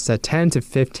 The person said 10 to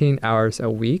 15 hours a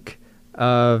week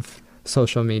of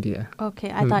social media.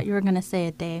 Okay, I thought you were going to say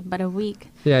a day, but a week.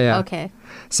 Yeah. Okay.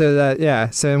 So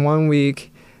in 1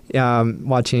 week,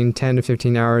 watching 10 to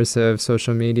 15 hours of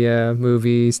social media,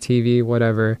 movies, TV,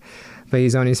 whatever. But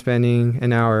he's only spending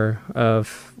an hour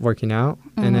of working out.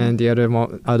 And then the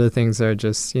other things are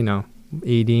just,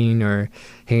 eating or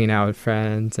hanging out with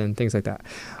friends and things like that.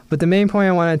 But the main point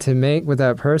I wanted to make with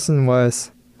that person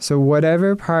was, so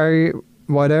whatever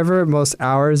most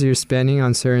hours you're spending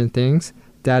on certain things,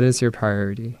 that is your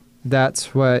priority.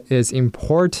 That's what is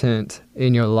important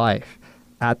in your life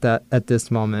at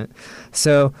this moment.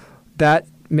 So that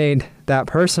made that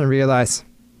person realize,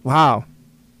 wow,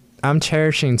 I'm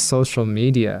cherishing social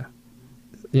media,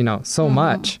 so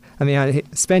much. I mean,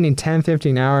 spending 10,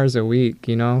 15 hours a week,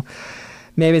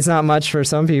 maybe it's not much for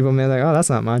some people. Maybe like, oh, that's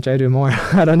not much. I do more.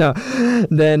 I don't know.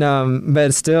 Then,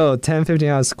 but still 10, 15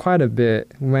 hours is quite a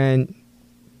bit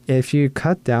if you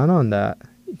cut down on that.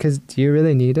 Because do you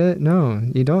really need it? No,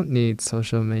 you don't need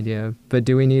social media. But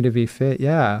do we need to be fit?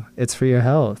 Yeah, it's for your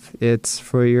health. It's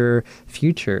for your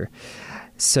future.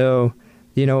 So,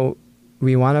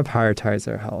 we want to prioritize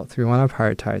our health. We want to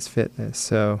prioritize fitness.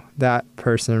 So that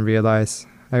person realized,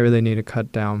 I really need to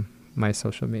cut down my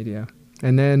social media.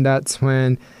 And then that's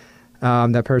when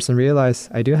that person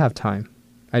realized, I do have time.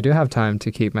 I do have time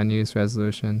to keep my New Year's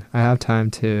resolution. I have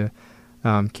time to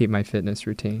keep my fitness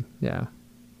routine. Yeah.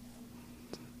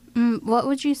 What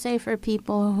would you say for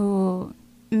people who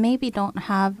maybe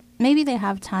they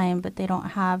have time, but they don't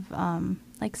have,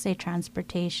 say,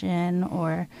 transportation,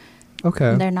 or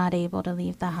they're not able to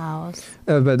leave the house?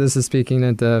 But this is speaking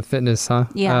of the fitness, huh?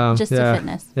 Yeah, just the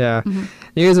fitness. Yeah. New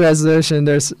Year's resolution,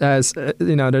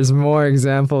 there's more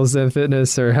examples than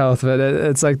fitness or health, but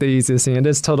it's like the easiest thing. It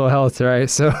is total health, right?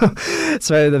 So it's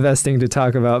probably the best thing to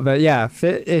talk about. But yeah,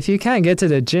 if you can't get to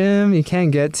the gym, you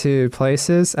can't get to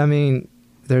places, I mean,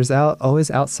 there's always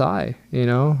outside,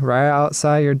 right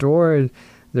outside your door.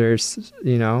 There's,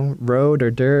 road or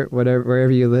dirt,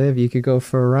 wherever you live, you could go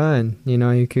for a run.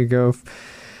 You could go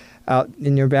out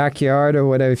in your backyard or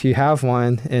whatever, if you have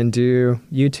one, and do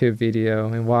YouTube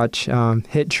video and watch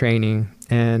HIIT training.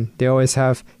 And they always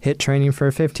have HIIT training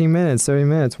for 15 minutes, 30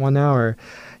 minutes, 1 hour.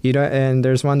 And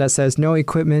there's one that says no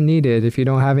equipment needed if you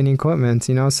don't have any equipment,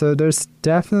 So there's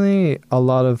definitely a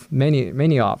lot of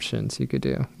many options you could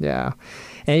do. Yeah.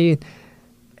 And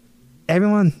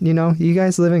everyone, you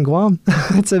guys live in Guam.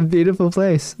 It's a beautiful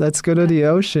place. Let's go to the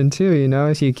ocean too,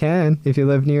 if you can. If you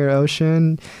live near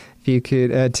ocean, if you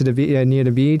could near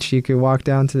the beach, you could walk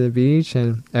down to the beach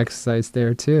and exercise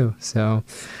there too. So,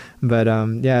 but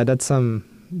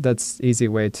that's easy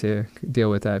way to deal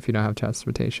with that if you don't have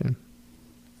transportation.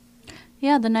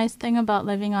 Yeah, the nice thing about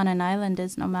living on an island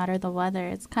is no matter the weather,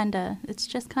 it's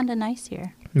just kind of nice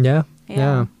here. Yeah.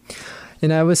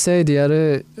 And I would say the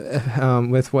other,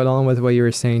 with what you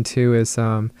were saying too, is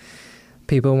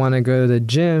people want to go to the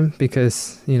gym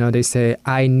because, they say,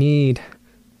 I need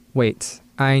weights.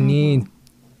 I need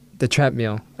the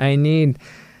treadmill.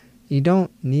 You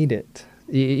don't need it.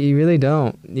 You really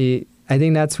don't. I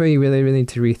think that's where you really, really need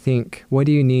to rethink, what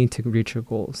do you need to reach your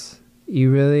goals? You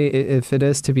really, if it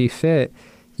is to be fit,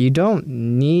 you don't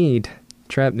need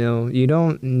treadmill. You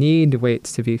don't need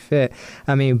weights to be fit.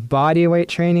 I mean, body weight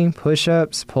training,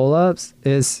 push-ups, pull-ups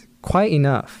is quite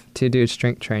enough to do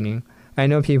strength training. I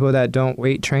know people that don't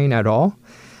weight train at all.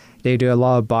 They do a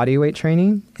lot of body weight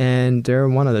training, and they're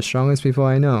one of the strongest people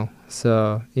I know.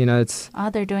 So, it's...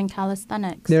 they're doing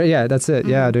calisthenics. Yeah, that's it.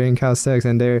 Yeah, doing calisthenics,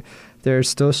 and they're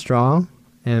still strong,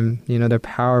 and, they're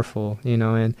powerful,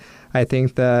 and I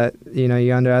think that,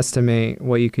 you underestimate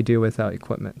what you could do without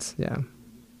equipment. Yeah.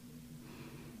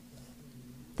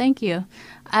 Thank you.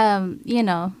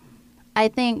 I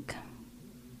think,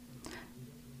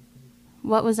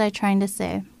 what was I trying to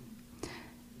say?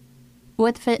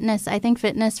 With fitness, I think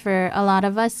fitness for a lot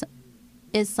of us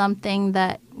is something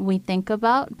that we think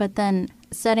about, but then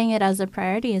setting it as a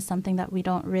priority is something that we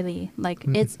don't really like.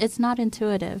 It's not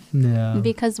intuitive. Yeah.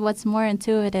 Because what's more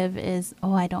intuitive is,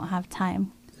 I don't have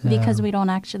time. Yeah. Because we don't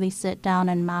actually sit down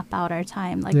and map out our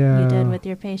time like you did with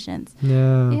your patients.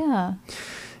 Yeah.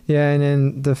 Yeah, and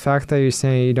then the fact that you're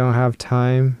saying you don't have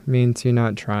time means you're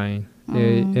not trying.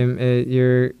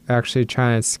 You're actually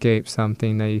trying to escape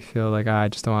something that you feel like,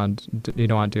 you don't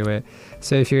want to do it.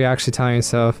 So if you're actually telling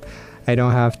yourself, I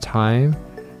don't have time,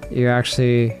 you're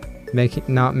actually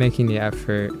not making the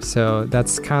effort. So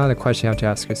that's kind of the question you have to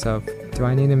ask yourself. Do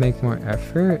I need to make more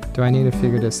effort? Do I need to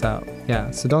figure this out?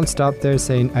 Yeah, so don't stop there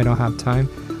saying, I don't have time.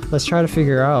 Let's try to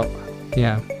figure out.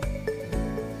 Yeah.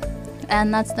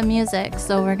 And that's the music.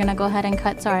 So we're going to go ahead and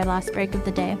cut to our last break of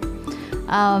the day.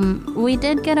 We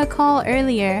did get a call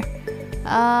earlier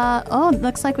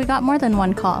Looks like we got more than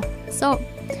one call. So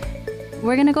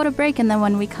we're going to go to break, and then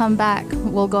when we come back,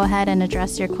 we'll go ahead and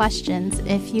address your questions.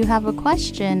 If you have a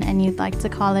question and you'd like to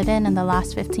call it in the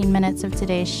last 15 minutes of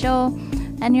today's show,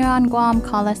 and you're on Guam,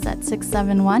 call us at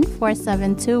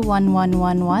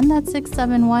 671-472-1111. That's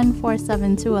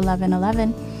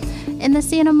 671-472-1111. In the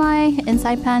CNMI,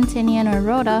 inside Pantinian or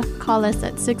Rhoda, call us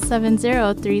at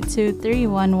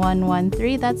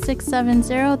 670-323-1113. That's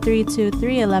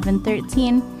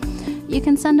 670-323-1113. You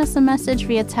can send us a message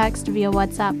via text, via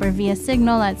WhatsApp, or via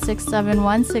Signal at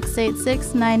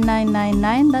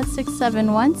 671-686-9999. That's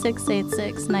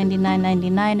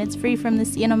 671-686-9999. It's free from the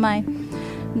CNMI.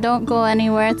 Don't go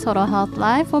anywhere. Total Health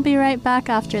Live. We'll be right back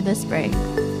after this break.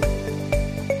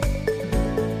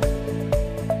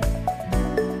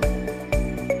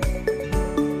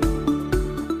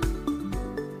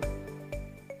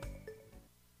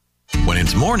 When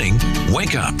it's morning,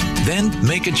 wake up, then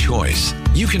make a choice.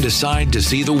 You can decide to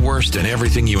see the worst in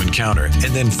everything you encounter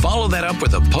and then follow that up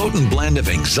with a potent blend of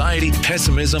anxiety,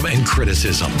 pessimism, and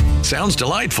criticism. Sounds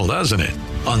delightful, doesn't it?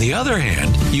 On the other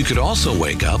hand, you could also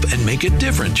wake up and make a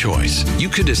different choice. You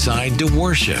could decide to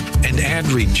worship and add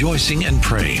rejoicing and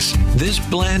praise. This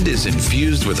blend is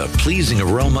infused with a pleasing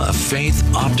aroma of faith,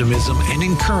 optimism, and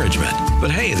encouragement. But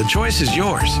hey, the choice is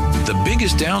yours. The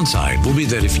biggest downside will be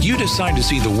that if you decide to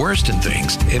see the worst in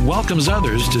things, it welcomes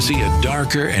others to see a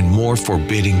darker and more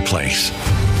forbidding place.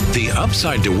 The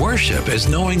upside to worship is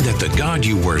knowing that the God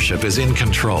you worship is in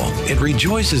control. It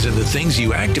rejoices in the things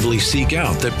you actively seek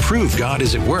out that prove God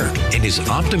is at work, and is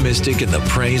optimistic in the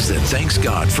praise that thanks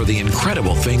God for the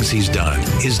incredible things He's done,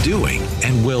 is doing,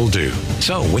 and will do.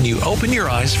 So when you open your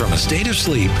eyes from a state of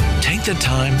sleep, take the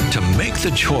time to make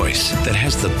the choice that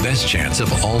has the best chance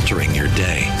of altering your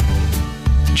day.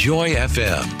 Joy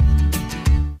FM.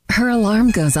 Her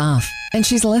alarm goes off, and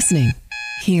she's listening.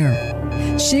 Here.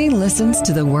 She listens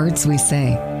to the words we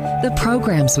say, the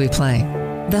programs we play,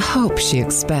 the hope she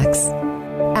expects.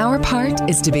 Our part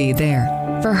is to be there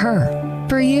for her,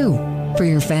 for you, for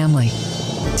your family.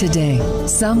 Today,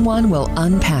 someone will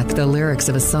unpack the lyrics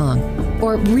of a song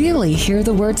or really hear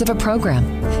the words of a program,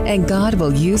 and God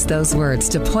will use those words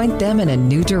to point them in a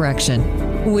new direction.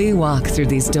 We walk through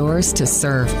these doors to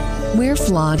serve. We're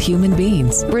flawed human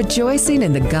beings, rejoicing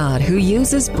in the God who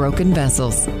uses broken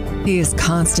vessels. He is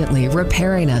constantly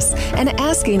repairing us and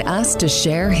asking us to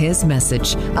share His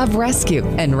message of rescue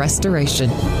and restoration.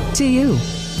 To you,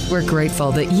 we're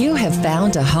grateful that you have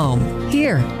found a home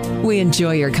here. We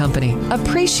enjoy your company,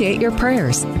 appreciate your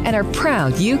prayers, and are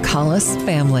proud you call us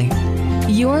family.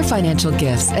 Your financial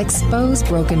gifts expose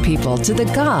broken people to the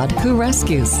God who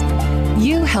rescues.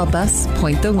 You help us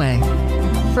point the way.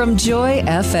 From Joy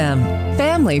FM,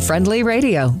 family-friendly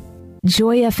radio.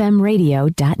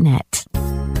 JoyFMRadio.net.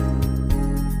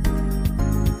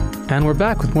 And we're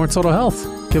back with more Total Health.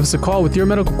 Give us a call with your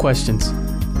medical questions.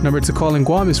 Number to call in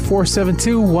Guam is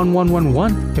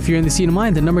 472-1111. If you're in the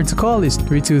CNMI, the number to call is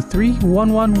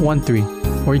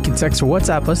 323-1113. Or you can text or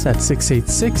WhatsApp us at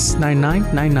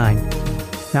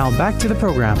 686-9999. Now back to the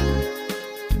program.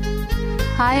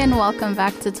 Hi, and welcome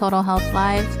back to Total Health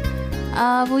Live.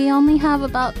 We only have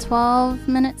about 12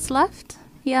 minutes left.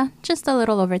 Yeah, just a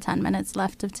little over 10 minutes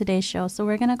left of today's show. So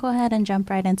we're going to go ahead and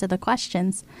jump right into the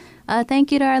questions.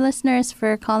 Thank you to our listeners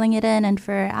for calling it in and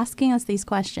for asking us these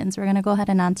questions. We're going to go ahead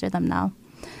and answer them now.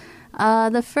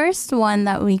 The first one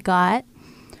that we got,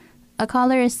 a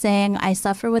caller is saying, I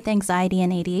suffer with anxiety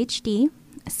and ADHD,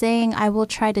 saying I will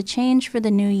try to change for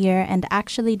the new year and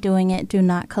actually doing it do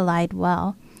not collide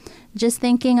well. Just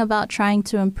thinking about trying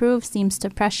to improve seems to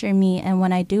pressure me, and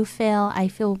when I do fail, I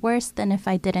feel worse than if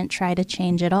I didn't try to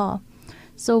change at all.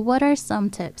 So what are some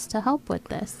tips to help with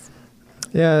this?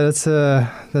 Yeah, that's a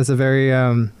very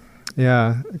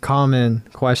common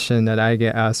question that I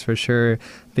get asked for sure,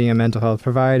 being a mental health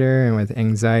provider and with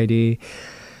anxiety.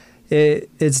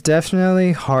 It's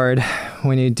definitely hard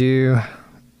when you do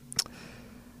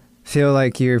feel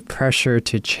like you're pressured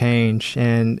to change,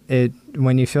 and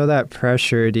when you feel that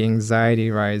pressure, the anxiety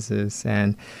rises,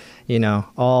 and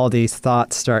all these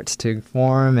thoughts starts to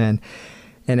form, and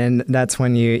then that's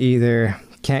when you either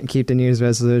can't keep the New Year's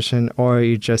resolution or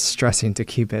you're just stressing to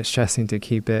keep it.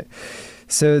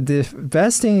 So the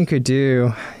best thing you could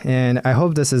do, and I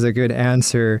hope this is a good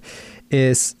answer,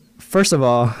 is first of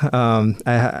all,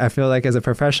 I feel like as a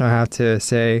professional I have to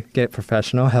say get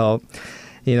professional help.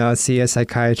 See a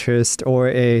psychiatrist or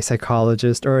a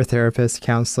psychologist or a therapist,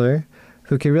 counselor,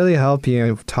 who can really help you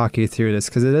and talk you through this,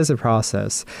 because it is a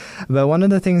process. But one of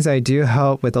the things I do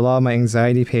help with a lot of my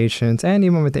anxiety patients and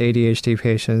even with the ADHD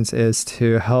patients is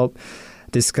to help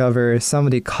discover some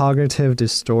of the cognitive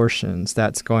distortions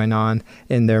that's going on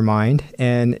in their mind.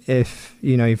 And if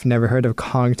you've never heard of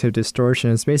cognitive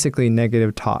distortion, it's basically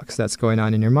negative talks that's going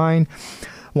on in your mind.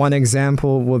 One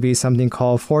example will be something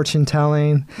called fortune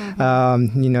telling.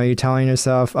 You're telling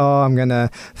yourself, oh, I'm going to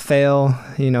fail,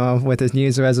 with this New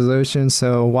Year's resolution,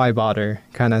 so why bother,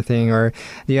 kind of thing. Or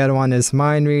the other one is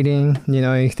mind reading.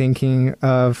 You're thinking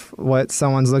of what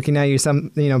someone's looking at you,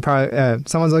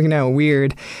 someone's looking at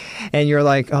weird, and you're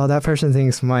like, oh, that person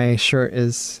thinks my shirt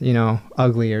is,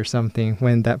 ugly or something,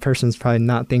 when that person's probably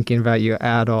not thinking about you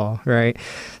at all, right?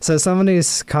 So some of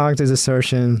these cognitive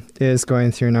distortion is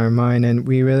going through in our mind, and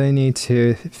we really need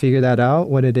to figure that out,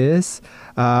 what it is.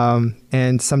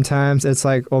 And sometimes it's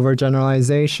like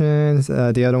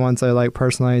overgeneralizations. The other ones are like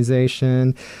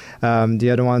personalization. The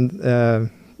other one,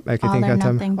 I can think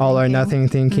of all or nothing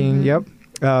thinking. Yep.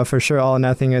 For sure, all or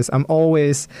nothing is I'm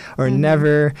always or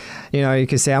never. You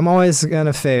could say I'm always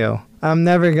gonna fail. I'm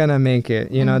never gonna make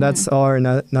it. That's all or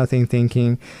nothing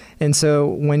thinking. And so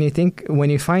when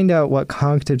you find out what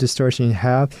cognitive distortion you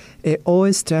have, it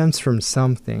always stems from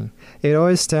something. It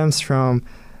always stems from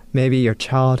maybe your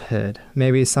childhood,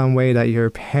 maybe some way that your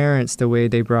parents, the way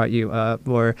they brought you up,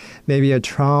 or maybe a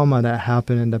trauma that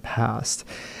happened in the past.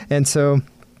 And so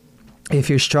if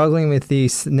you're struggling with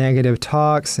these negative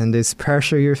talks and this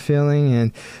pressure you're feeling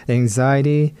and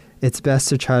anxiety, it's best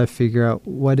to try to figure out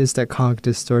what is that cognitive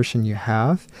distortion you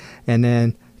have and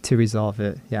then to resolve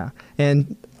it. Yeah.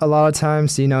 And a lot of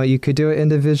times, you could do it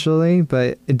individually,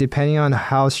 but depending on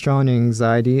how strong your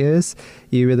anxiety is,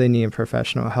 you really need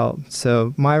professional help.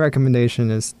 So my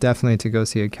recommendation is definitely to go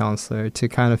see a counselor to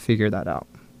kind of figure that out.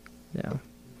 Yeah.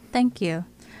 Thank you.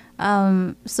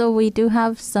 So we do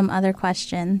have some other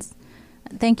questions.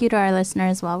 Thank you to our listener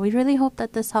as well. We really hope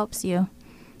that this helps you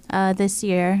this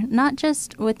year, not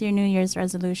just with your New Year's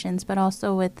resolutions, but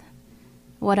also with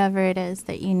whatever it is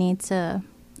that you need to,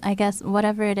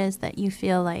 whatever it is that you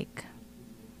feel like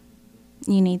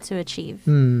you need to achieve,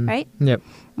 right? Yep.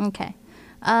 Okay.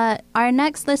 Our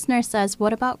next listener says,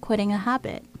 what about quitting a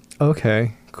habit?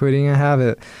 Okay, quitting a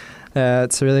habit.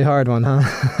 It's a really hard one,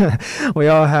 huh? We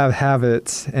all have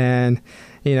habits, and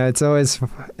it's always,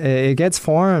 it gets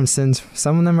formed since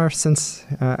some of them are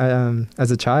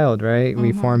as a child, right?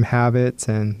 We form habits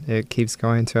and it keeps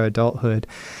going to adulthood.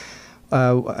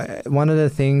 One of the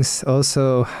things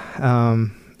also,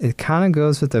 it kind of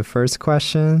goes with the first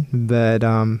question, but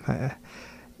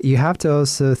you have to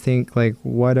also think like,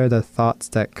 what are the thoughts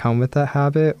that come with that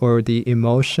habit or the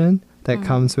emotion that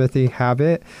comes with the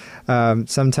habit?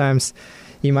 Sometimes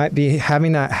you might be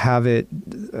having that habit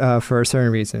for a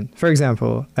certain reason. For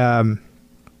example,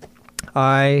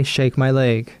 I shake my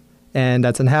leg, and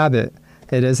that's a habit.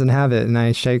 It is a habit, and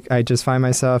I just find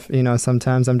myself,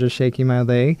 sometimes I'm just shaking my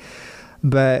leg,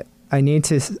 but I need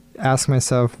to ask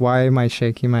myself, why am I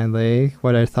shaking my leg?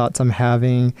 What are thoughts I'm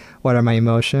having? What are my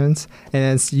emotions?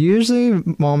 And it's usually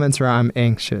moments where I'm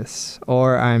anxious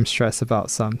or I'm stressed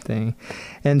about something.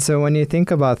 And so when you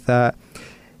think about that,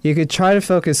 you could try to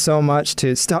focus so much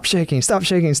to stop shaking, stop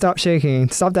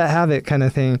that habit kind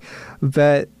of thing.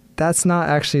 But that's not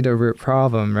actually the root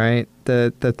problem, right?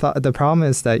 The problem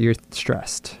is that you're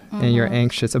stressed and you're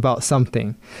anxious about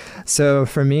something. So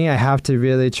for me, I have to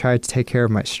really try to take care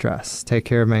of my stress, take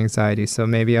care of my anxiety. So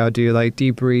maybe I'll do like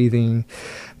deep breathing.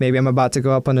 Maybe I'm about to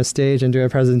go up on a stage and do a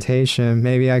presentation.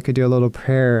 Maybe I could do a little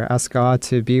prayer, ask God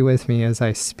to be with me as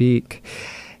I speak.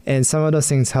 And some of those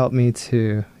things help me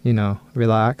to,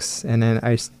 relax. And then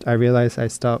I realize I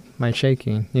stop my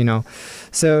shaking,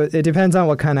 So it depends on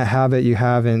what kind of habit you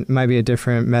have, and it might be a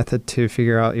different method to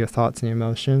figure out your thoughts and your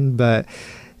emotion. But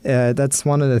that's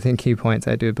one of the key points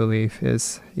I do believe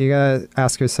is you got to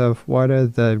ask yourself, what are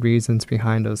the reasons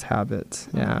behind those habits?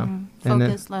 Yeah.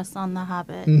 Focus less on the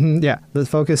habit. Yeah. The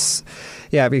focus.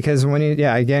 Yeah. Because when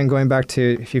again, going back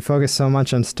to, if you focus so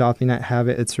much on stopping that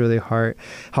habit, it's really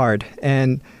hard.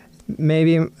 And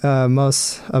maybe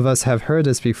most of us have heard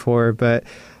this before, but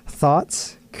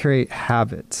thoughts create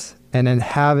habits. And then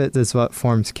habit is what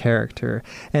forms character.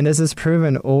 And this is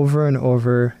proven over and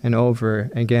over and over,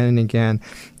 again and again.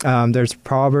 There's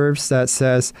Proverbs that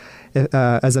says,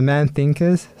 as a man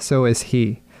thinketh, so is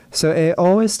he. So it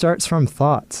always starts from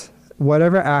thoughts.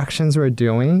 Whatever actions we're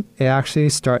doing, it actually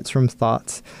starts from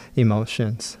thoughts,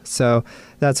 emotions. So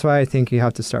that's why I think you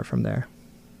have to start from there.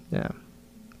 Yeah.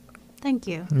 Thank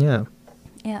you. Yeah.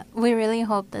 Yeah, we really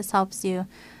hope this helps you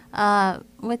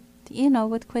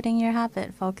with quitting your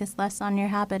habit. Focus less on your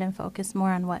habit and focus more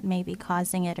on what may be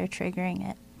causing it or triggering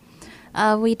it.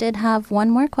 We did have one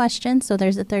more question, so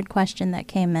there's a third question that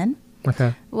came in.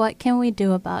 Okay. What can we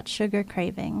do about sugar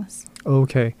cravings?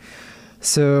 Okay.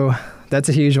 So that's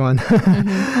a huge one.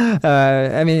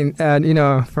 I mean, you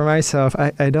know, for myself,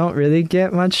 I don't really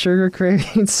get much sugar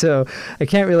cravings, so I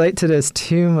can't relate to this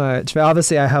too much. But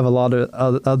obviously, I have a lot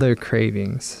of other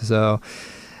cravings. So,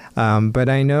 but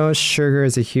I know sugar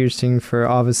is a huge thing for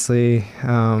obviously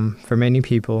for many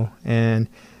people, and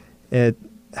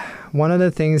one of the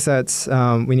things that's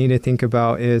we need to think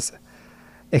about is.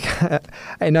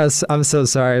 I know I'm so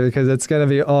sorry because it's going to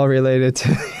be all related to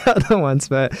the other ones,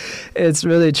 but it's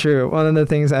really true. One of the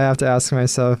things I have to ask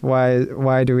myself,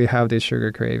 why do we have these sugar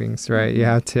cravings, right? You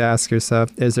have to ask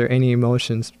yourself, is there any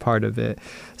emotions part of it?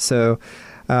 So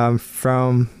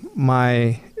from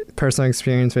my personal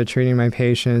experience with treating my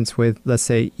patients with, let's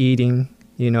say, eating,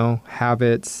 you know,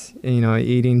 habits, you know,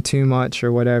 eating too much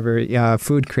or whatever,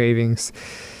 food cravings,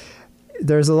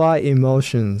 there's a lot of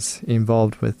emotions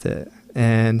involved with it.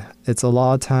 And it's a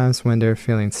lot of times when they're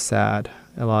feeling sad,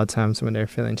 a lot of times when they're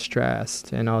feeling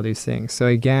stressed and all these things. So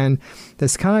again,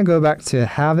 this kind of go back to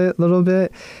habit a little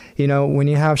bit. You know, when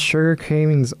you have sugar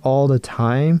cravings all the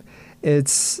time,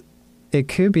 it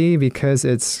could be because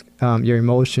it's your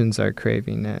emotions are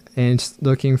craving it and it's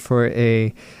looking for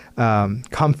a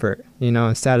comfort, you know,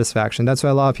 and satisfaction. That's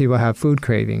why a lot of people have food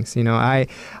cravings. You know, I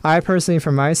personally,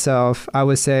 for myself, I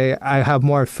would say I have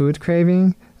more food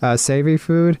craving, savory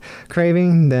food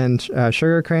craving than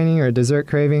sugar craving or dessert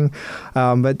craving.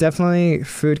 But definitely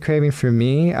food craving for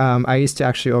me, I used to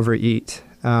actually overeat.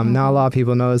 Not a lot of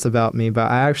people know this about me,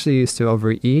 but I actually used to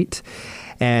overeat.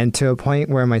 And to a point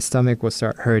where my stomach would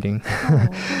start hurting.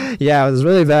 Yeah, it was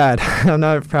really bad. I'm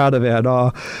not proud of it at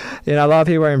all. You know, a lot of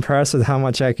people were impressed with how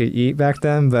much I could eat back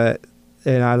then, but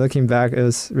you know, looking back, it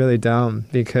was really dumb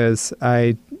because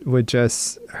I would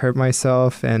just hurt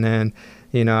myself, and then,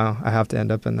 you know, I have to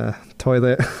end up in the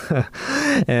toilet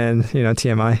and, you know,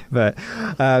 TMI. But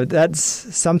that's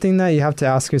something that you have to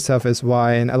ask yourself is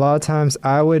why. And a lot of times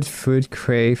I would food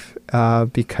crave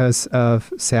because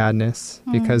of sadness,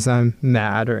 because I'm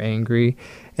mad or angry.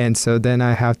 And so then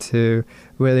I have to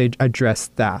really address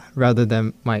that rather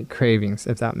than my cravings,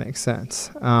 if that makes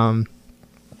sense.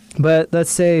 But let's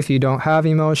say if you don't have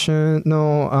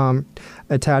emotional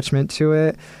attachment to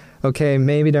it, okay,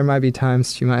 maybe there might be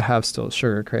times you might have still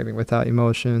sugar craving without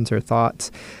emotions or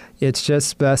thoughts. It's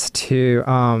just best to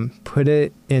put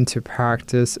it into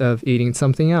practice of eating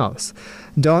something else.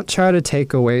 Don't try to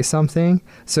take away something.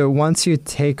 So once you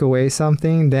take away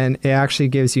something, then it actually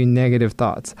gives you negative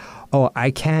thoughts. Oh,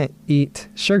 I can't eat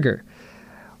sugar.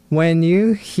 When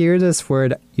you hear this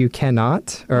word, you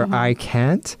cannot, or I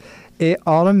can't, it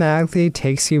automatically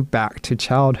takes you back to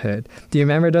childhood. Do you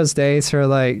remember those days where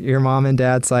like your mom and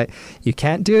dad's like, you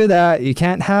can't do that, you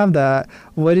can't have that?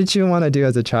 What did you want to do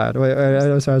as a child? Go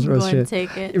and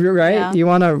take it. Right? Yeah. You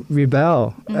want to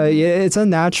rebel. It's a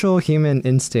natural human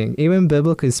instinct. Even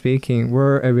biblically speaking,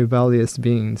 we're a rebellious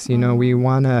beings. You know, we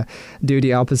want to do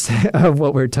the opposite of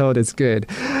what we're told is good.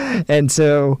 And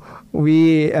so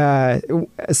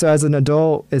so as an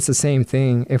adult, it's the same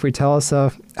thing. If we tell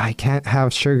ourselves, I can't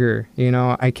have sugar, you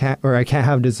know, I can't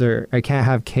have dessert, I can't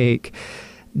have cake,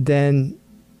 then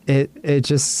it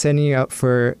just setting you up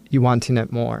for you wanting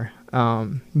it more.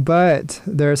 But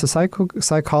there's a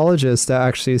psychologist that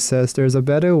actually says there's a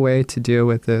better way to deal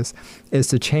with this is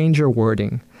to change your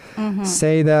wording.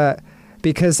 Say that,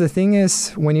 because the thing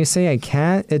is, when you say I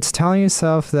can't, it's telling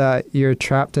yourself that you're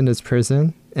trapped in this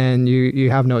prison and you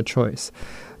have no choice.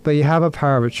 But you have a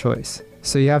power of choice.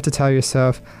 So you have to tell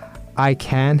yourself, I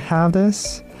can have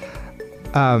this,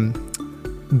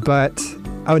 but,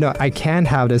 oh no, I can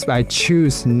have this, but I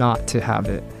choose not to have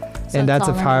it. So and that's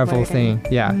a powerful thing.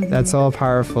 Yeah, that's all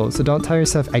powerful. So don't tell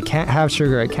yourself, I can't have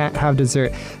sugar, I can't have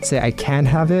dessert. Say, I can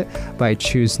have it, but I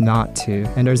choose not to.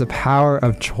 And there's a power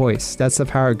of choice. That's the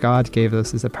power God gave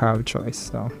us, is the power of choice.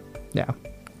 So, yeah.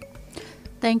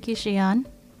 Thank you, Shion.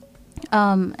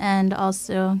 And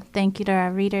also thank you to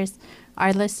our readers,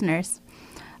 our listeners.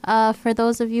 For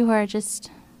those of you who are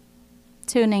just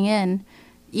tuning in,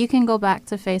 you can go back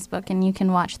to Facebook and you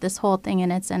can watch this whole thing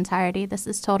in its entirety. This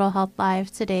is Total Health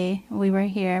Live today. We were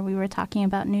here. We were talking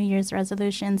about New Year's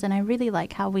resolutions, and I really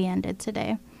like how we ended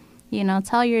today. You know,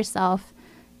 tell yourself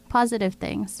positive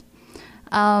things.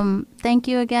 Thank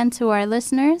you again to our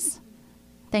listeners.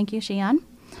 Thank you, Shion.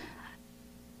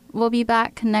 We'll be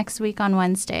back next week on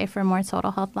Wednesday for more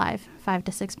Total Health Live, 5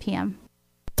 to 6 p.m.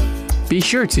 Be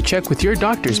sure to check with your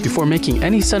doctors before making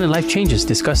any sudden life changes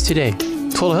discussed today.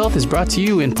 Total Health is brought to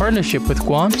you in partnership with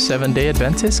Guam Seventh-day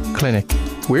Adventist Clinic,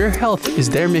 where health is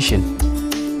their mission.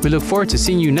 We look forward to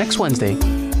seeing you next Wednesday.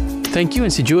 Thank you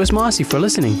and Sijuas Maasi for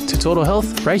listening to Total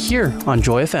Health right here on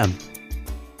Joy FM.